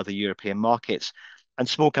some of the other European markets. And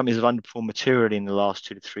small companies have underperformed materially in the last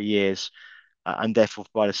 2 to 3 years, and therefore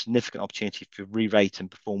provide a significant opportunity to re-rate and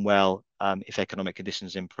perform well if economic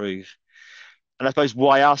conditions improve. And I suppose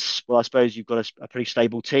why us? Well, I suppose you've got a pretty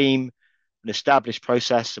stable team, an established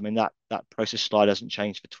process. I mean, that process slide hasn't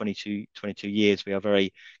changed for 22 years. We are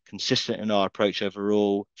very consistent in our approach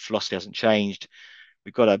overall. Philosophy hasn't changed.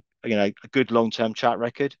 We've got a good long-term track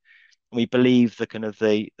record. And we believe the kind of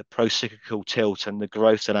the pro-cyclical tilt and the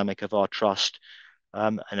growth dynamic of our trust,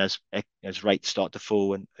 and as rates start to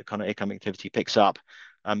fall and kind of economic activity picks up,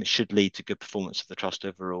 it should lead to good performance of the trust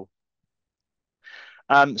overall.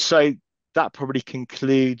 So that probably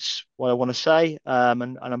concludes what I want to say,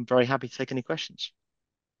 and I'm very happy to take any questions.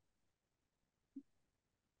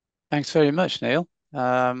 Thanks very much, Neil.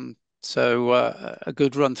 So a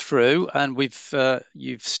good run through, and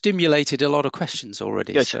you've stimulated a lot of questions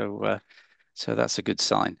already. Good. So that's a good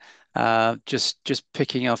sign. Just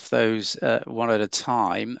picking off those one at a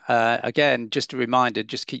time. Again, just a reminder,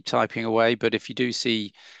 just keep typing away. But if you do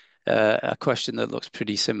see a question that looks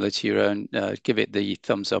pretty similar to your own, give it the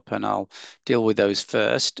thumbs up, and I'll deal with those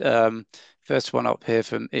first. First one up here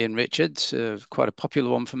from Ian Richards, quite a popular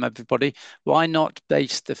one from everybody. Why not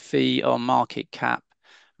base the fee on market cap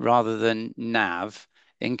rather than NAV?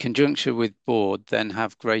 In conjunction with board, then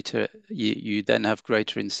you then have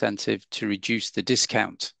greater incentive to reduce the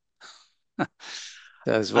discount.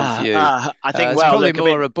 There's one for you. I think, it's well, probably look, I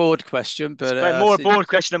more mean, a board question, it's but more a board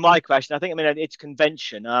question than my question. I think, I mean, it's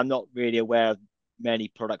convention. I'm not really aware of many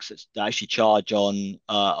products that actually charge on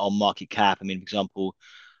market cap. I mean, for example,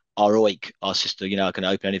 our OIC, our sister, can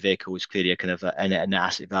open any vehicle is clearly a kind of an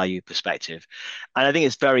asset value perspective. And I think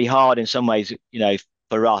it's very hard in some ways,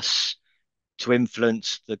 for us to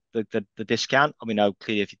influence the discount. I mean,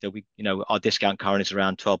 clearly, our discount current is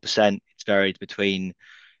around 12%. It's varied between,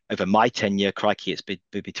 over my tenure, crikey, it's been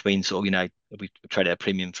between sort of, we traded at a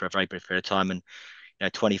premium for a very brief period of time, and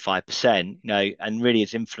 25%, and really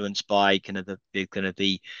it's influenced by kind of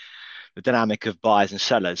the dynamic of buyers and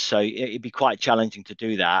sellers. So it'd be quite challenging to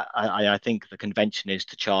do that. I think the convention is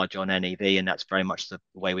to charge on NAV, and that's very much the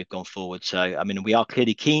way we've gone forward. So, I mean, we are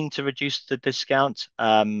clearly keen to reduce the discount.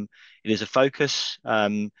 It is a focus,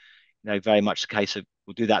 very much the case of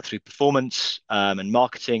we'll do that through performance, and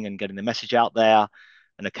marketing and getting the message out there.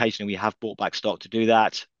 And occasionally we have bought back stock to do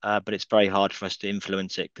that, but it's very hard for us to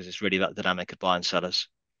influence it because it's really about the dynamic of buyers and sellers.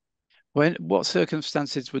 What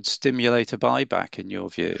circumstances would stimulate a buyback in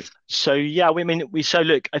your view? So yeah,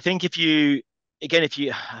 look, I think if you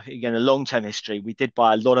again a long-term history, we did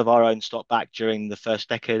buy a lot of our own stock back during the first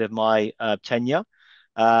decade of my tenure,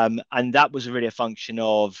 and that was really a function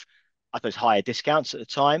of, I suppose, higher discounts at the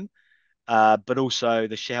time. But also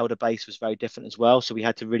the shareholder base was very different as well. So we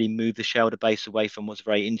had to really move the shareholder base away from what's a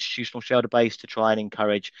very institutional shareholder base to try and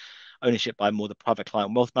encourage ownership by more the private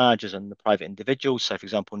client wealth managers and the private individuals. So, for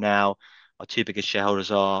example, now our two biggest shareholders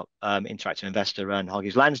are Interactive Investor and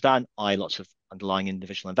Hargreaves Lansdown, lots of underlying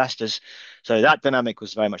individual investors. So that dynamic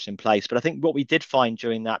was very much in place. But I think what we did find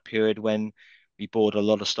during that period when we bought a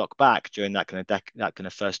lot of stock back during that kind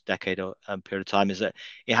of first decade or period of time is that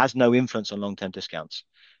it has no influence on long-term discounts.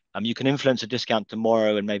 You can influence a discount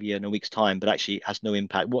tomorrow and maybe in a week's time, but actually it has no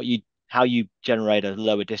impact. How you generate a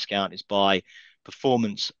lower discount is by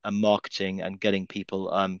performance and marketing and getting people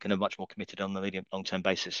kind of much more committed on the medium long-term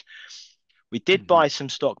basis. We did buy some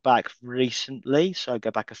stock back recently, so I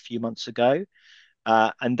go back a few months ago.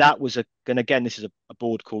 And that was and again, this is a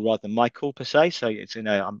board call rather than my call per se. So it's,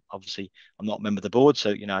 I'm not a member of the board.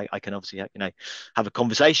 So, I can obviously, have a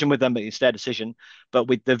conversation with them, but it's their decision. But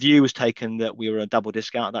with the view was taken that we were a double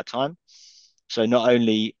discount at that time. So not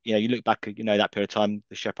only, you look back at, that period of time,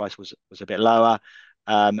 the share price was a bit lower.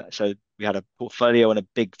 So we had a portfolio and a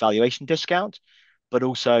big valuation discount, but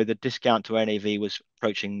also the discount to NAV was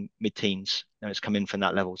approaching mid-teens, and it's come in from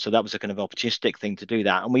that level. So that was a kind of opportunistic thing to do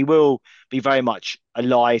that. And we will be very much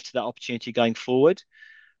alive to that opportunity going forward.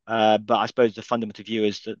 But I suppose the fundamental view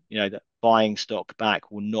is that, that buying stock back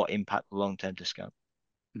will not impact the long-term discount.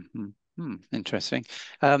 Interesting.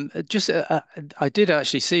 Just I did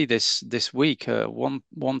actually see this week.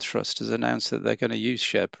 One trust has announced that they're going to use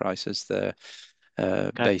share price as their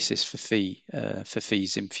Okay. basis for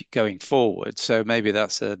fees going forward. So maybe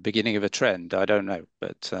that's a beginning of a trend. I don't know,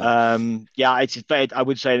 but Yeah, I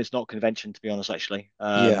would say it's not convention to be honest, actually.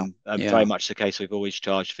 yeah, Very yeah. much the case. We've always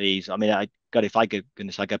charged fees. I mean, if I go,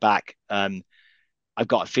 goodness, I go back. I've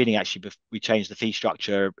got a feeling actually we changed the fee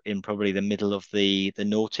structure in probably the middle of the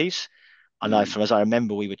noughties. And Mm, from as I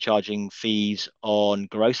remember, we were charging fees on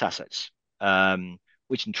gross assets,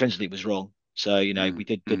 which intrinsically was wrong. So, we mm,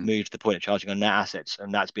 did mm. move to the point of charging on net assets,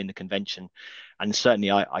 and that's been the convention. And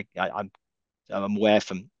certainly, I'm aware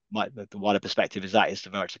from the wider perspective is that is the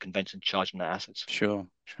very much the convention charging net assets. Sure,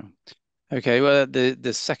 sure. Okay, well,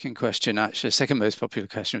 the second question, actually, second most popular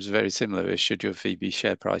question was very similar. Is should your fee be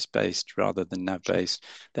share price based rather than NAV based,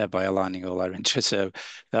 thereby aligning all our interests? So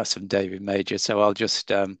that's from David Major. So I'll just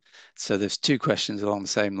so there's two questions along the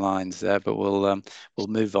same lines there, but we'll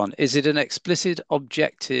move on. Is it an explicit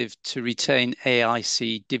objective to retain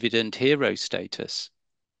AIC dividend hero status?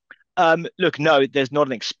 Look, no, there's not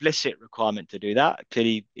an explicit requirement to do that.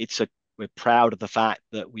 Clearly, we're proud of the fact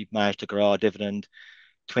that we've managed to grow our dividend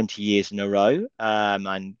 20 years in a row.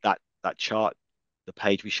 And that chart, the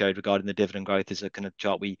page we showed regarding the dividend growth is a kind of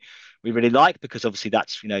chart we really like because obviously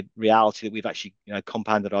that's reality that we've actually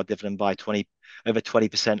compounded our dividend by 20%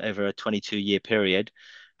 over a 22-year period.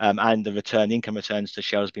 And the income returns to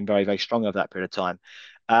shareholders have been very, very strong over that period of time.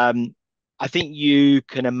 Um, I think you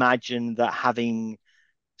can imagine that having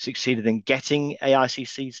succeeded in getting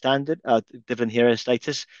AICC standard dividend hero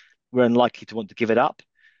status, we're unlikely to want to give it up.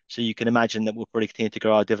 So you can imagine that we'll probably continue to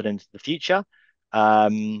grow our dividends in the future.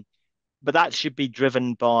 Um, but that should be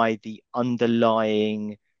driven by the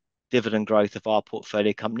underlying dividend growth of our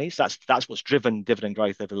portfolio companies. That's what's driven dividend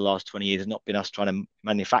growth over the last 20 years, and not been us trying to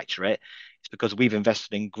manufacture it. It's because we've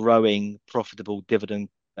invested in growing profitable dividend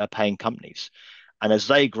paying companies. And as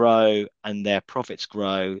they grow and their profits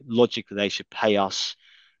grow, logically they should pay us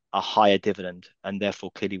a higher dividend, and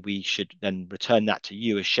therefore clearly we should then return that to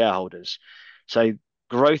you as shareholders. So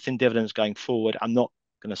growth in dividends going forward, I'm not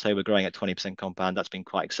going to say we're growing at 20% compound. That's been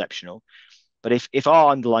quite exceptional. But if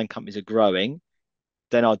our underlying companies are growing,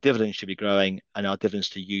 then our dividends should be growing and our dividends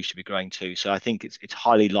to you should be growing too. So I think it's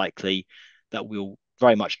highly likely that we'll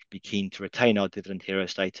very much be keen to retain our dividend hero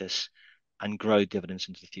status and grow dividends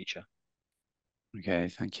into the future. Okay,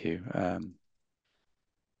 thank you.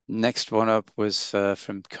 Next one up was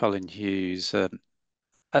from Colin Hughes.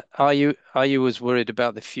 Are you as worried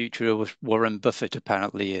about the future as Warren Buffett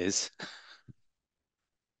apparently is?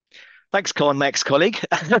 Thanks, Colin, my ex-colleague.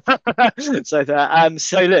 So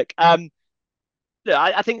look, look,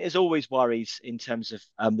 I think there's always worries in terms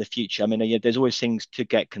of the future. I mean, there's always things to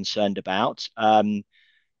get concerned about. The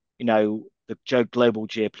global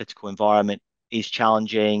geopolitical environment is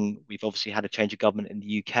challenging. We've obviously had a change of government in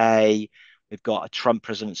the UK. We've got a Trump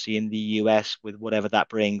presidency in the US with whatever that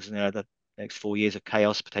brings, the next 4 years of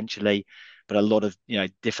chaos potentially, but a lot of,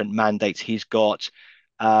 different mandates he's got.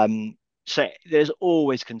 So there's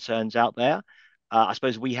always concerns out there. I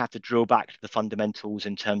suppose we have to drill back to the fundamentals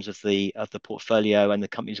in terms of the portfolio and the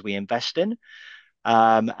companies we invest in.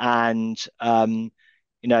 And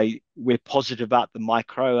we're positive about the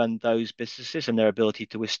micro and those businesses and their ability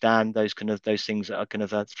to withstand those things that are kind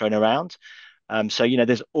of thrown around. So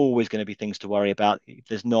there's always going to be things to worry about. If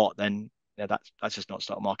there's not, then that's just not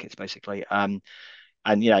stock markets basically. And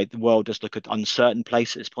the world does look at uncertain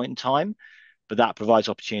place at this point in time, but that provides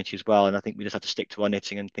opportunity as well. And I think we just have to stick to our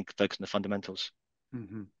knitting and focus on the fundamentals.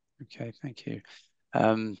 Hmm. Okay, thank you.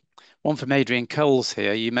 Um, One from Adrian Coles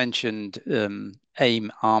here. You mentioned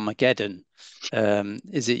AIM Armageddon.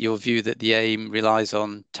 Is it your view that the AIM relies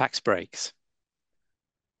on tax breaks?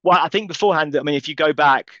 Well, I think beforehand, I mean, if you go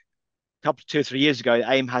back couple 2 or 3 years ago,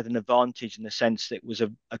 AIM had an advantage in the sense that it was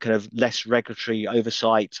a kind of less regulatory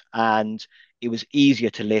oversight and it was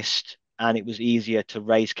easier to list and it was easier to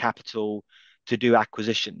raise capital to do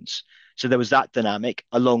acquisitions. So there was that dynamic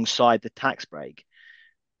alongside the tax break.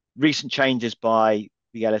 Recent changes by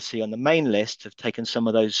the LSE on the main list have taken some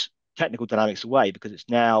of those technical dynamics away because it's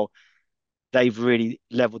now they've really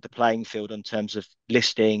leveled the playing field in terms of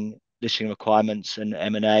listing requirements and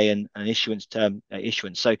M&A and issuance.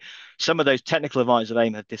 So some of those technical advantages of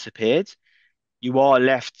AIM have disappeared. You are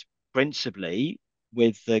left principally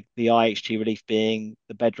with the IHT relief being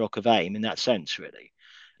the bedrock of AIM in that sense, really.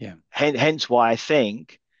 Yeah. Hence why I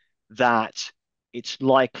think that it's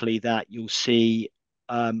likely that you'll see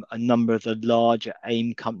a number of the larger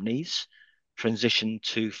AIM companies transition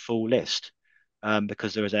to full list.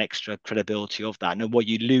 because there is an extra credibility of that. And what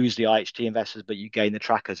you lose the IHT investors, but you gain the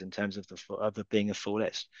trackers in terms of the being a full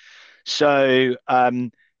list. So, I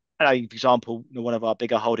know, for example, one of our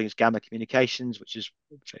bigger holdings, Gamma Communications, which is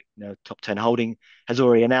top 10 holding, has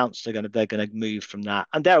already announced they're going to move from that,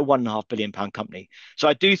 and they're a £1.5 billion company. So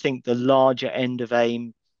I do think the larger end of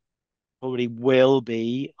AIM probably will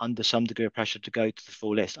be under some degree of pressure to go to the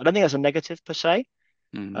full list. I don't think that's a negative per se.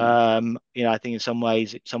 Hmm. I think in some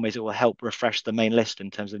ways it will help refresh the main list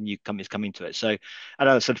in terms of new companies coming to it. So, and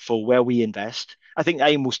as I said for where we invest, I think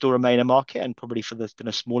AIM will still remain a market and probably for the kind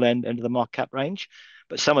of small end of the market cap range.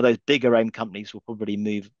 But some of those bigger AIM companies will probably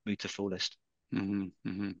move to full list. Hmm.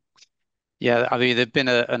 Hmm. Yeah, I mean, there've been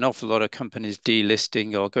an awful lot of companies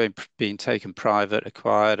delisting or being taken private,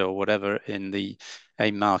 acquired, or whatever in the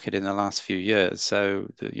AIM market in the last few years. So,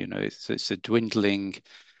 it's a dwindling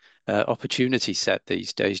opportunity set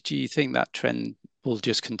these days. Do you think that trend will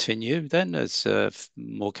just continue then as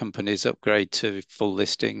more companies upgrade to full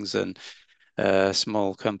listings and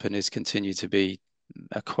small companies continue to be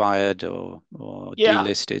acquired or Yeah,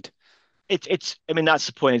 delisted? it's. I mean, that's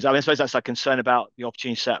the point. I suppose that's a concern about the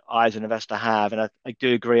opportunity set I as an investor have, and I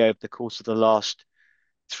do agree over the course of the last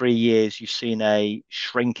 3 years, you've seen a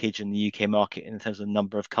shrinkage in the UK market in terms of the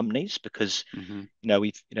number of companies because Hmm.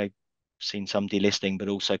 we've seen some delisting, but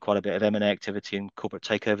also quite a bit of M&A activity and corporate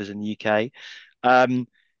takeovers in the UK. Um,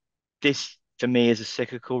 this for me is a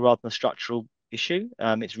cyclical rather than a structural issue.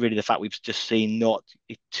 It's really the fact we've just seen not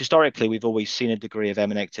historically we've always seen a degree of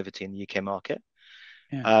M&A activity in the UK market.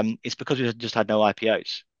 Yeah. It's because we've just had no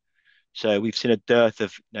IPOs. So we've seen a dearth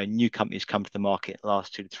of new companies come to the market in the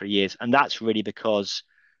last 2 to 3 years, and that's really because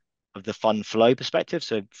of the fund flow perspective.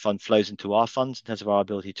 So fund flows into our funds in terms of our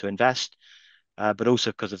ability to invest, but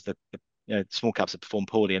also because of the small caps have performed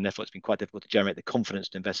poorly, and therefore it's been quite difficult to generate the confidence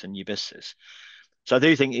to invest in new businesses. So I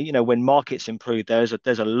do think when markets improve, there's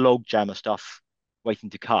a log jam of stuff waiting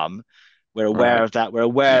to come. We're aware Right. of that. We're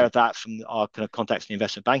aware Yeah. of that from our kind of contacts in the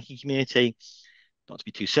investment banking community. Not to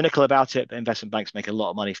be too cynical about it, but investment banks make a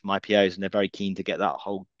lot of money from IPOs, and they're very keen to get that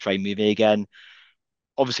whole trade moving again.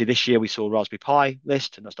 Obviously, this year we saw a Raspberry Pi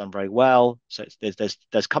list, and that's done very well. So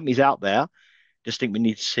there's companies out there. Just think we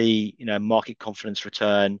need to see market confidence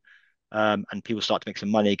return, and people start to make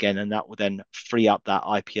some money again, and that will then free up that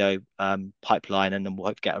IPO pipeline, and then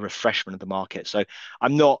we'll get a refreshment of the market. So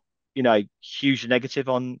I'm not huge negative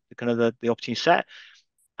on the kind of the opportunity set.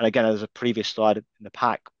 And again, as a previous slide in the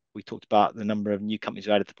pack, we talked about the number of new companies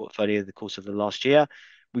we added to the portfolio over the course of the last year.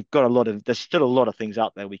 There's still a lot of things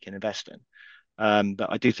out there we can invest in.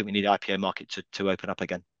 But I do think we need the IPO market to open up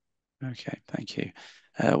again. Okay, thank you.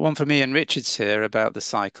 One from Ian Richards here about the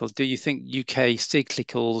cycle. Do you think UK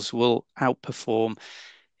cyclicals will outperform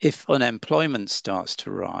if unemployment starts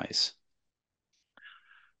to rise?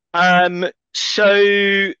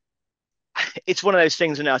 So it's one of those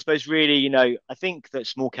things, and I suppose really, I think that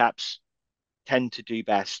small caps tend to do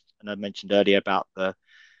best. And I mentioned earlier about the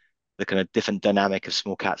kind of different dynamic of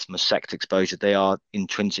small caps from a sector exposure. They are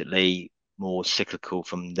intrinsically more cyclical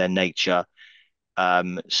from their nature.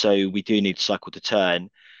 So we do need cycle to turn.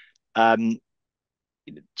 Um,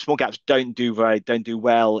 Small caps don't do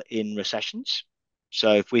well in recessions.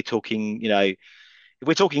 So if we're talking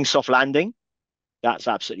soft landing, that's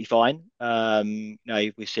absolutely fine.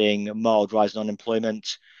 If we're seeing a mild rise in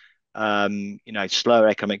unemployment, slower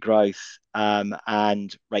economic growth,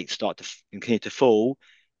 and rates start to continue to fall,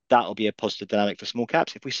 that'll be a positive dynamic for small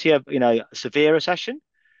caps. If we see a severe recession,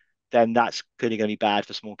 then that's clearly going to be bad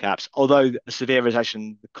for small caps. Although a severe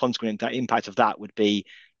recession, the consequent impact of that would be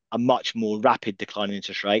a much more rapid decline in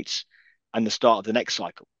interest rates and the start of the next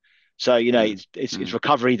cycle. So Mm, it's mm,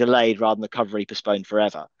 recovery delayed rather than recovery postponed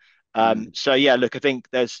forever. mm, So yeah, look, I think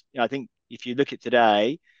if you look at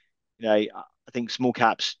today, I think small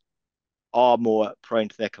caps are more prone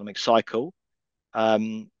to the economic cycle.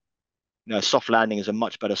 Um, soft landing is a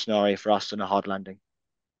much better scenario for us than a hard landing.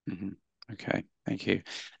 mhm. Okay, thank you.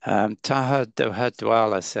 Taha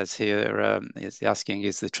Dwala says here, is asking,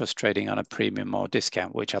 is the trust trading on a premium or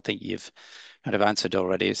discount, which I think you've kind of answered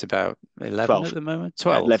already. It's about 11 at 12, the moment,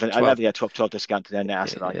 yeah, 12, 11, 12, 11, yeah, 12 discount to their net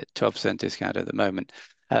asset value. 12% discount at the moment.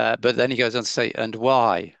 But then he goes on to say, and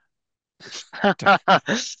why?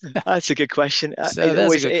 That's a good question. So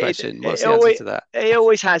there's a good question. What's It the answer always to that? it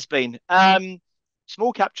always has been.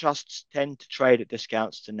 Small cap trusts tend to trade at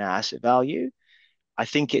discounts to net asset value. I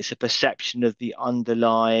think it's a perception of the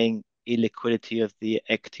underlying illiquidity of the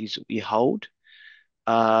equities that we hold.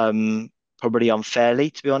 Um, Probably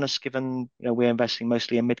unfairly, to be honest, given we're investing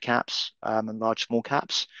mostly in mid caps and large small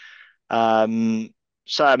caps. Um,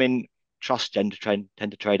 so I mean, Trusts tend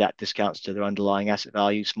to trade at discounts to their underlying asset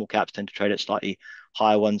value. Small caps tend to trade at slightly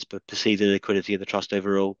higher ones, but perceive the liquidity of the trust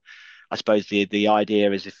overall. I suppose the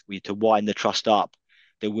idea is if we to wind the trust up,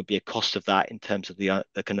 there would be a cost of that in terms of the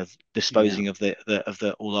kind of Yeah. disposing of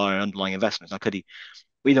the all our underlying investments. Now, clearly,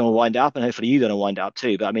 we don't want to wind it up, and hopefully you don't want to wind it up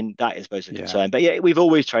too. But I mean, that is both a Yeah. concern. But yeah, we've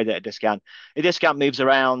always traded at a discount. The discount moves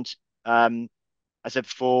around. I said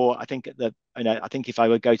before, I think if I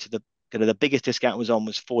would go to the kind of the biggest discount was on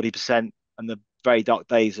was 40% and the very dark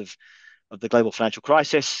days of the global financial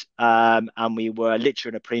crisis. And we were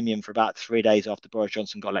literally in a premium for about 3 days after Boris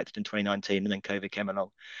Johnson got elected in 2019, and then COVID came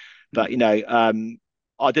along. But Hmm.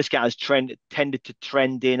 our discount has tended to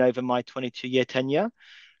trend in over my 22-year tenure,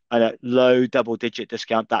 and a low double-digit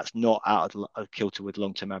discount that's not out of kilter with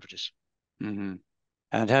long-term averages. Hmm.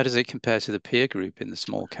 And how does it compare to the peer group in the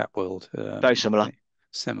small cap world? Very similar,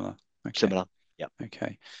 Similar. Okay. similar. Yeah.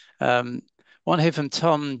 Okay. Um, One here from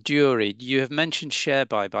Tom Dury. You have mentioned share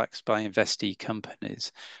buybacks by investee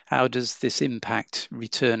companies. How does this impact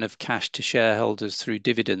return of cash to shareholders through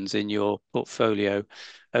dividends in your portfolio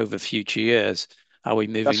over future years? Are we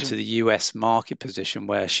moving That's to the US market position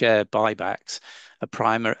where share buybacks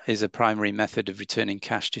is a primary method of returning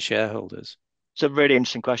cash to shareholders? It's a really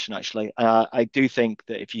interesting question, actually. I do think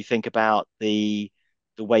that if you think about the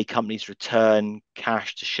way companies return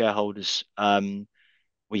cash to shareholders,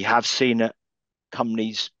 we have seen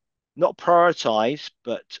companies not prioritize,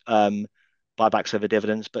 but buybacks over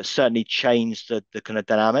dividends, but certainly change the kind of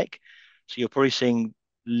dynamic. So you're probably seeing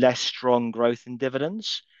less strong growth in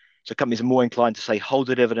dividends. So companies are more inclined to say hold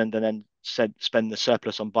the dividend and then spend the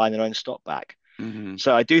surplus on buying their own stock back. Hmm.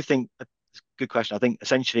 So I do think good question. I think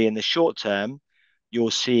essentially in the short term,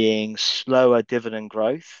 you're seeing slower dividend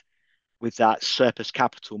growth with that surplus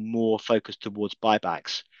capital more focused towards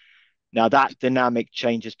buybacks. Now that dynamic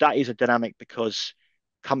changes. That is a dynamic because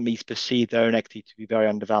companies perceive their own equity to be very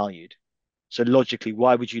undervalued. So logically,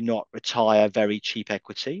 why would you not retire very cheap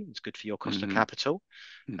equity? It's good for your cost of Hmm. capital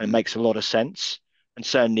and it Hmm. makes a lot of sense. And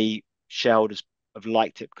certainly shareholders have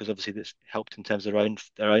liked it because obviously that's helped in terms of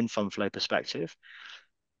their own fund flow perspective.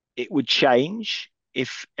 It would change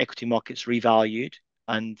if equity markets revalued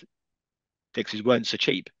and fixes weren't so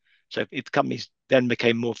cheap. So if companies then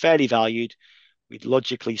became more fairly valued, we'd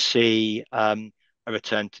logically see a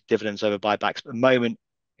return to dividends over buybacks. At the moment,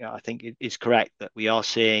 I think it is correct that we are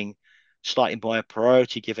seeing slightly more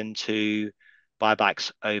priority given to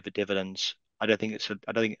buybacks over dividends. I don't think it's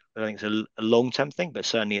a long-term thing, but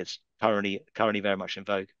certainly it's currently very much in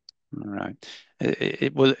vogue. All right.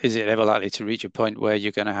 Is it ever likely to reach a point where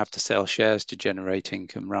you're going to have to sell shares to generate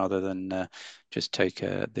income rather than just take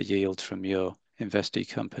the yield from your investee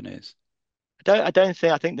companies? I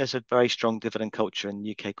think there's a very strong dividend culture in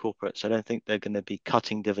UK corporates. I don't think they're going to be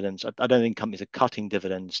cutting dividends. I don't think companies are cutting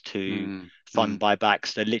dividends to Mm, fund mm,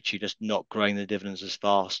 buybacks. They're literally just not growing the dividends as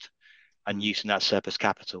fast and mm. using that surplus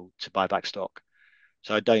capital to buy back stock.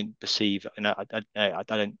 So I don't perceive, I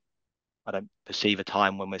don't perceive a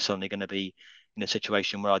time when we're suddenly going to be in a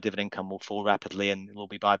situation where our dividend income will fall rapidly and there will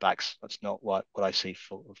be buybacks. That's not what I see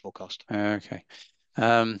for forecast. Okay.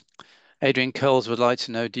 Um, Adrian Coles would like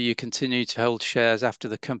to know, do you continue to hold shares after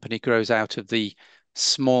the company grows out of the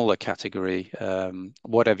smaller category,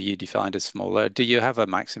 whatever you define as smaller? Do you have a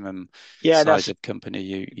maximum Yeah, size that's of company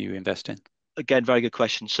you invest in? again very good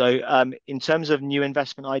question. So in terms of new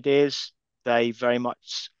investment ideas, they very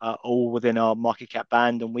much are all within our market cap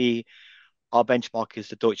band, and our benchmark is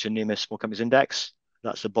the Deutsche Numis Small Companies Index.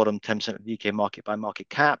 That's the bottom 10% of the UK market by market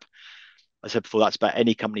cap. I said before that's about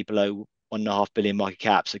any company below 1.5 billion market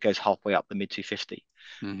cap, so it goes halfway up the mid 250.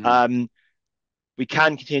 Hmm. Um, we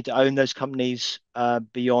can continue to own those companies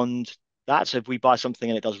beyond that. So if we buy something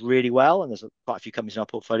and it does really well, and there's quite a few companies in our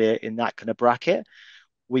portfolio in that kind of bracket,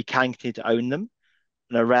 we can continue to own them.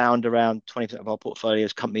 And around 20% of our portfolio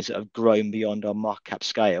is companies that have grown beyond our market cap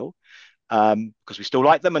scale because we still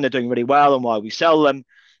like them and they're doing really well and why we sell them.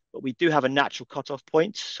 But we do have a natural cutoff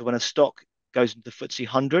point. So when a stock goes into the FTSE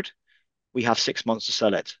 100, we have 6 months to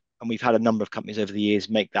sell it. And we've had a number of companies over the years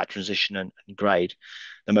make that transition and grade.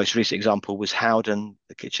 The most recent example was Howden,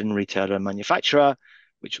 the kitchen retailer and manufacturer,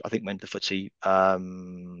 which I think went to FTSE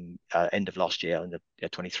end of last year, in the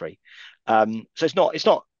 23. So it's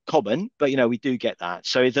not common, but we do get that.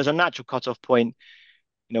 So there's a natural cutoff point.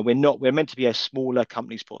 We're meant to be a smaller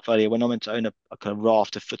companies portfolio. We're not meant to own a kind of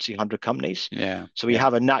raft of FTSE 100 companies. Yeah, So we yeah.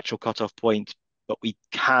 have a natural cutoff point, but we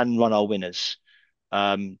can run our winners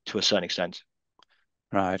to a certain extent.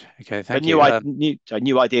 Right. Okay. But Thank you.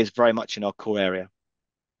 new ideas very much in our core area.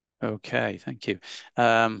 Okay, thank you.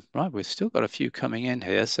 Right, we've still got a few coming in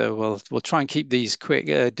here, so we'll try and keep these quick,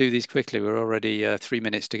 do these quickly. We're already 3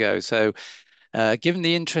 minutes to go. So, given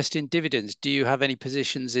the interest in dividends, do you have any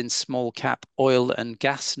positions in small cap oil and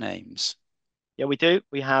gas names? Yeah, we do.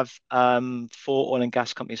 We have four oil and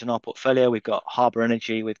gas companies in our portfolio. We've got Harbour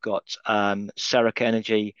Energy, we've got Serica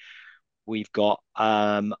Energy, we've got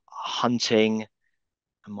Hunting,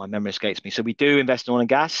 and my memory escapes me. So we do invest in oil and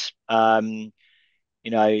gas. You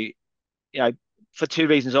know, for two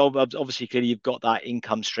reasons. Obviously, clearly you've got that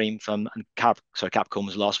income stream from and Capricorn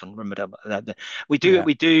was the last one. Remember that. We do Yeah,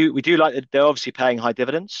 we do we do like that they're obviously paying high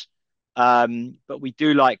dividends, but we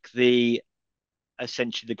do like the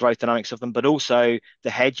essentially the growth dynamics of them, but also the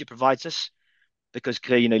hedge it provides us. Because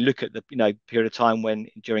clearly, look at the period of time when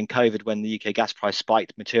during COVID when the UK gas price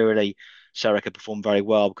spiked materially, Serica performed very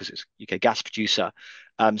well because it's a UK gas producer.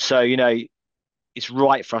 So it's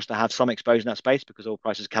right for us to have some exposure in that space because oil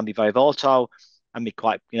prices can be very volatile and be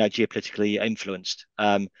quite geopolitically influenced.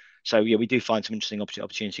 So yeah, we do find some interesting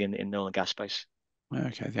opportunity in the oil and gas space.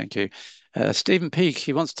 okay, thank you. Stephen Peake,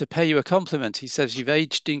 he wants to pay you a compliment. He says you've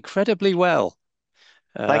aged incredibly well.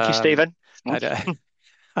 Thank you, Um, Stephen. I don't,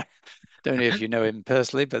 I don't know if you know him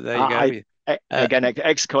personally, but there you I, go. Uh, again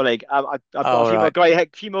ex-colleague. I've got a all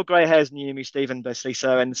right. few more grey hairs than you, me, Stephen, basically.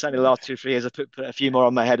 So, and certainly the last 2 3 years, I've put a few more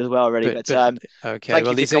on my head as well already. But But okay. thank you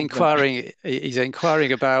Well, for your compliment. he's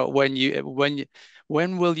inquiring about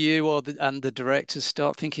when will you or and the directors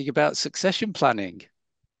start thinking about succession planning?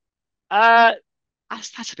 Uh,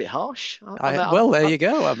 that's a bit harsh. Well, there you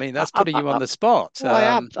go. I mean, that's putting you on I, the spot.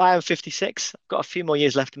 well, I am 56. I've got a few more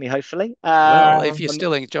years left of me, hopefully. Well, if you're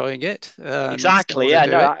still enjoing it and you still Exactly. want to Yeah.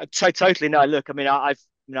 do No. it, Totally. No. Look. I mean,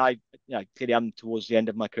 clearly I'm towards the end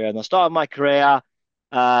of my career and the start of my career.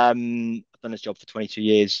 I've done this job for 22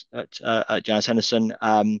 years at Janus Henderson.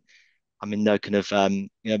 I'm in no kind of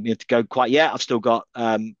to go quite yet. I've still got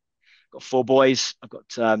four boys. I've got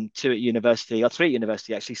two at university, or three at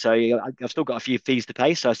university actually. So yeah, I've still got a few fees to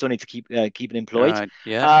pay. So I still need to keep it employed. right?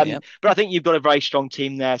 Yeah, yeah, But I think you've got a very strong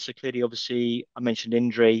team there. So clearly, obviously, I mentioned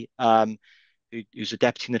Indri. Who's a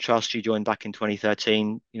deputy in the trust. She joined back in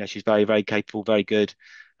 2013. She's very, very capable, very good,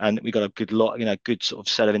 and we got a good lot, good sort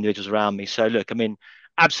of set of individuals around me. So look, I mean,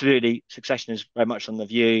 absolutely, succession is very much on the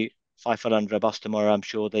view. 5 foot under a bus tomorrow. I'm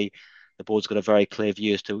sure the board's got a very clear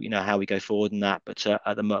view as to how we go forward in that. But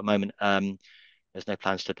at the moment, there's no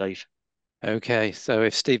plans to leave. okay. So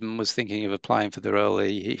if Stephen was thinking of applying for the role,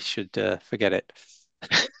 he should forget it.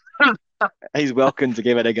 He's welcome to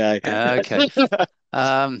give it a go. Okay.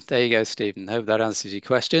 There you go, Stephen. Hope that answers your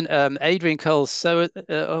question. Adrian Cole. So,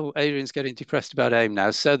 oh, Adrian's getting depressed about AIM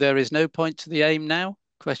now. So there is no point to the AIM now?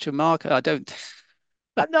 Question mark. I don't.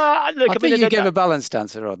 No, I look, I think mean, you gave a balanced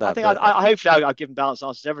answer on I that, think but I hopefully I've given balanced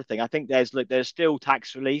answers to everything. I think there's still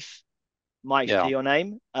tax relief my yeah. HT on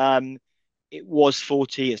AIM. It was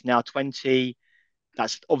 40, it's now 20.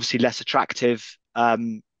 That's obviously less attractive.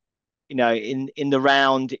 In the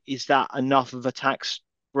round, is that enough of a tax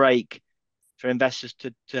break for investors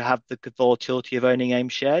to have the volatility of owning AIM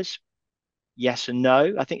shares? Yes and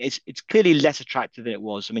no. I think it's clearly less attractive than it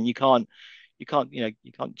was. I mean, you can't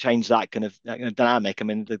change that kind of dynamic. I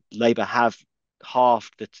mean, the Labour have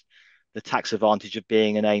halved the tax advantage of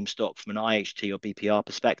being an AIM stock from an IHT or BPR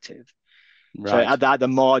perspective. So Right. at the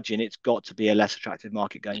margin, it's got to be a less attractive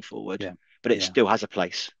market going forward, Yeah. but it Yeah. still has a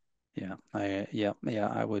place. Yeah.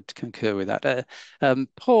 I would concur with that.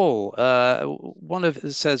 Paul, one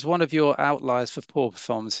of your outliers for poor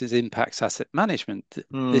performance is Impact's asset management.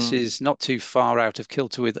 This Hmm. is not too far out of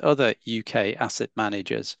kilter with other UK asset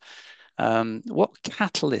managers. What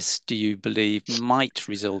catalyst do you believe might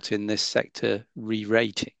result in this sector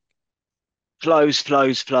re-rating? Flows.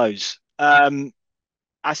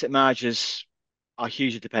 Asset managers are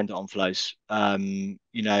hugely dependent on flows.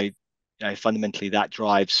 Fundamentally that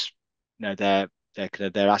drives, their kind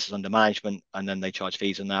of their assets under management, and then they charge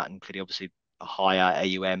fees on that. And clearly, obviously, a higher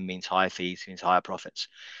AUM means higher fees, means higher profits.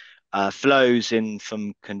 Flows in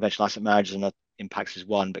from conventional asset managers and impacts is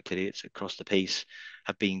one, but clearly it's across the piece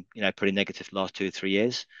have been, pretty negative the last 2 or 3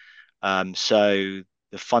 years. So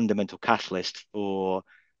the fundamental catalyst for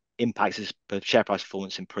impacts is share price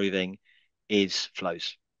performance improving is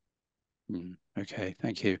flows. Okay,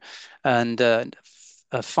 thank you. And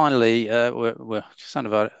finally, we're kind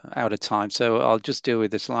of out of time, so I'll just deal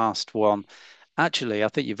with this last one. Actually, I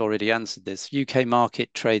think you've already answered this. UK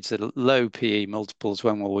market trades at low PE multiples.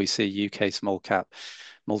 When will we see UK small cap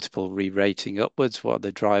multiple re-rating upwards? What are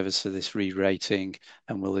the drivers for this re-rating?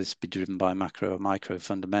 And will this be driven by macro or micro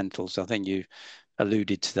fundamentals? I think you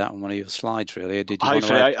alluded to that on one of your slides, really. Did you want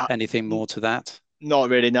to Hopefully, add anything more to that? Not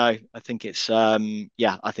really, no. I think it's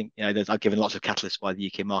yeah, I think I've given lots of catalysts why the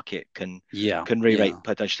UK market Yeah, can re-rate yeah.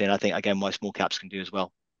 potentially, and I think again why small caps can do as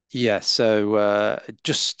well. Yeah, so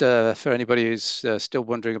just for anybody who's still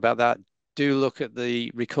wondering about that, do look at the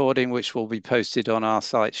recording, which will be posted on our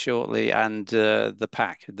site shortly, and the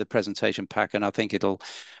pack, the presentation pack, and I think it'll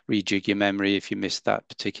rejig your memory if you missed that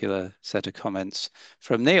particular set of comments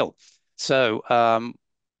from Neil. So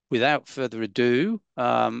without further ado,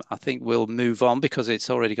 I think we'll move on because it's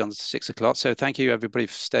already gone to 6 o'clock. So thank you everybody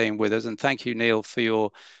for staying with us, and thank you, Neil, for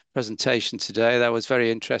your presentation today. That was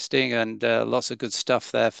very interesting and lots of good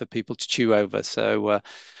stuff there for people to chew over. So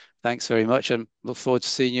thanks very much, and look forward to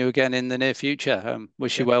seeing you again in the near future.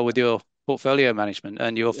 Wish you Yeah, well with your portfolio management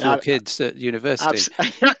and your four yeah, kids at university. abs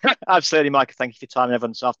absolutely, Mike. Thank you for your time,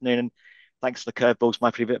 everyone, this afternoon, and thanks for the curveballs,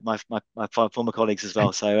 my former colleagues as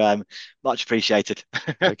well. So much appreciated.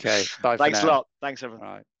 Okay, bye for Thanks a now. lot. Thanks, everyone.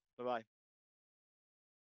 All right. Bye bye.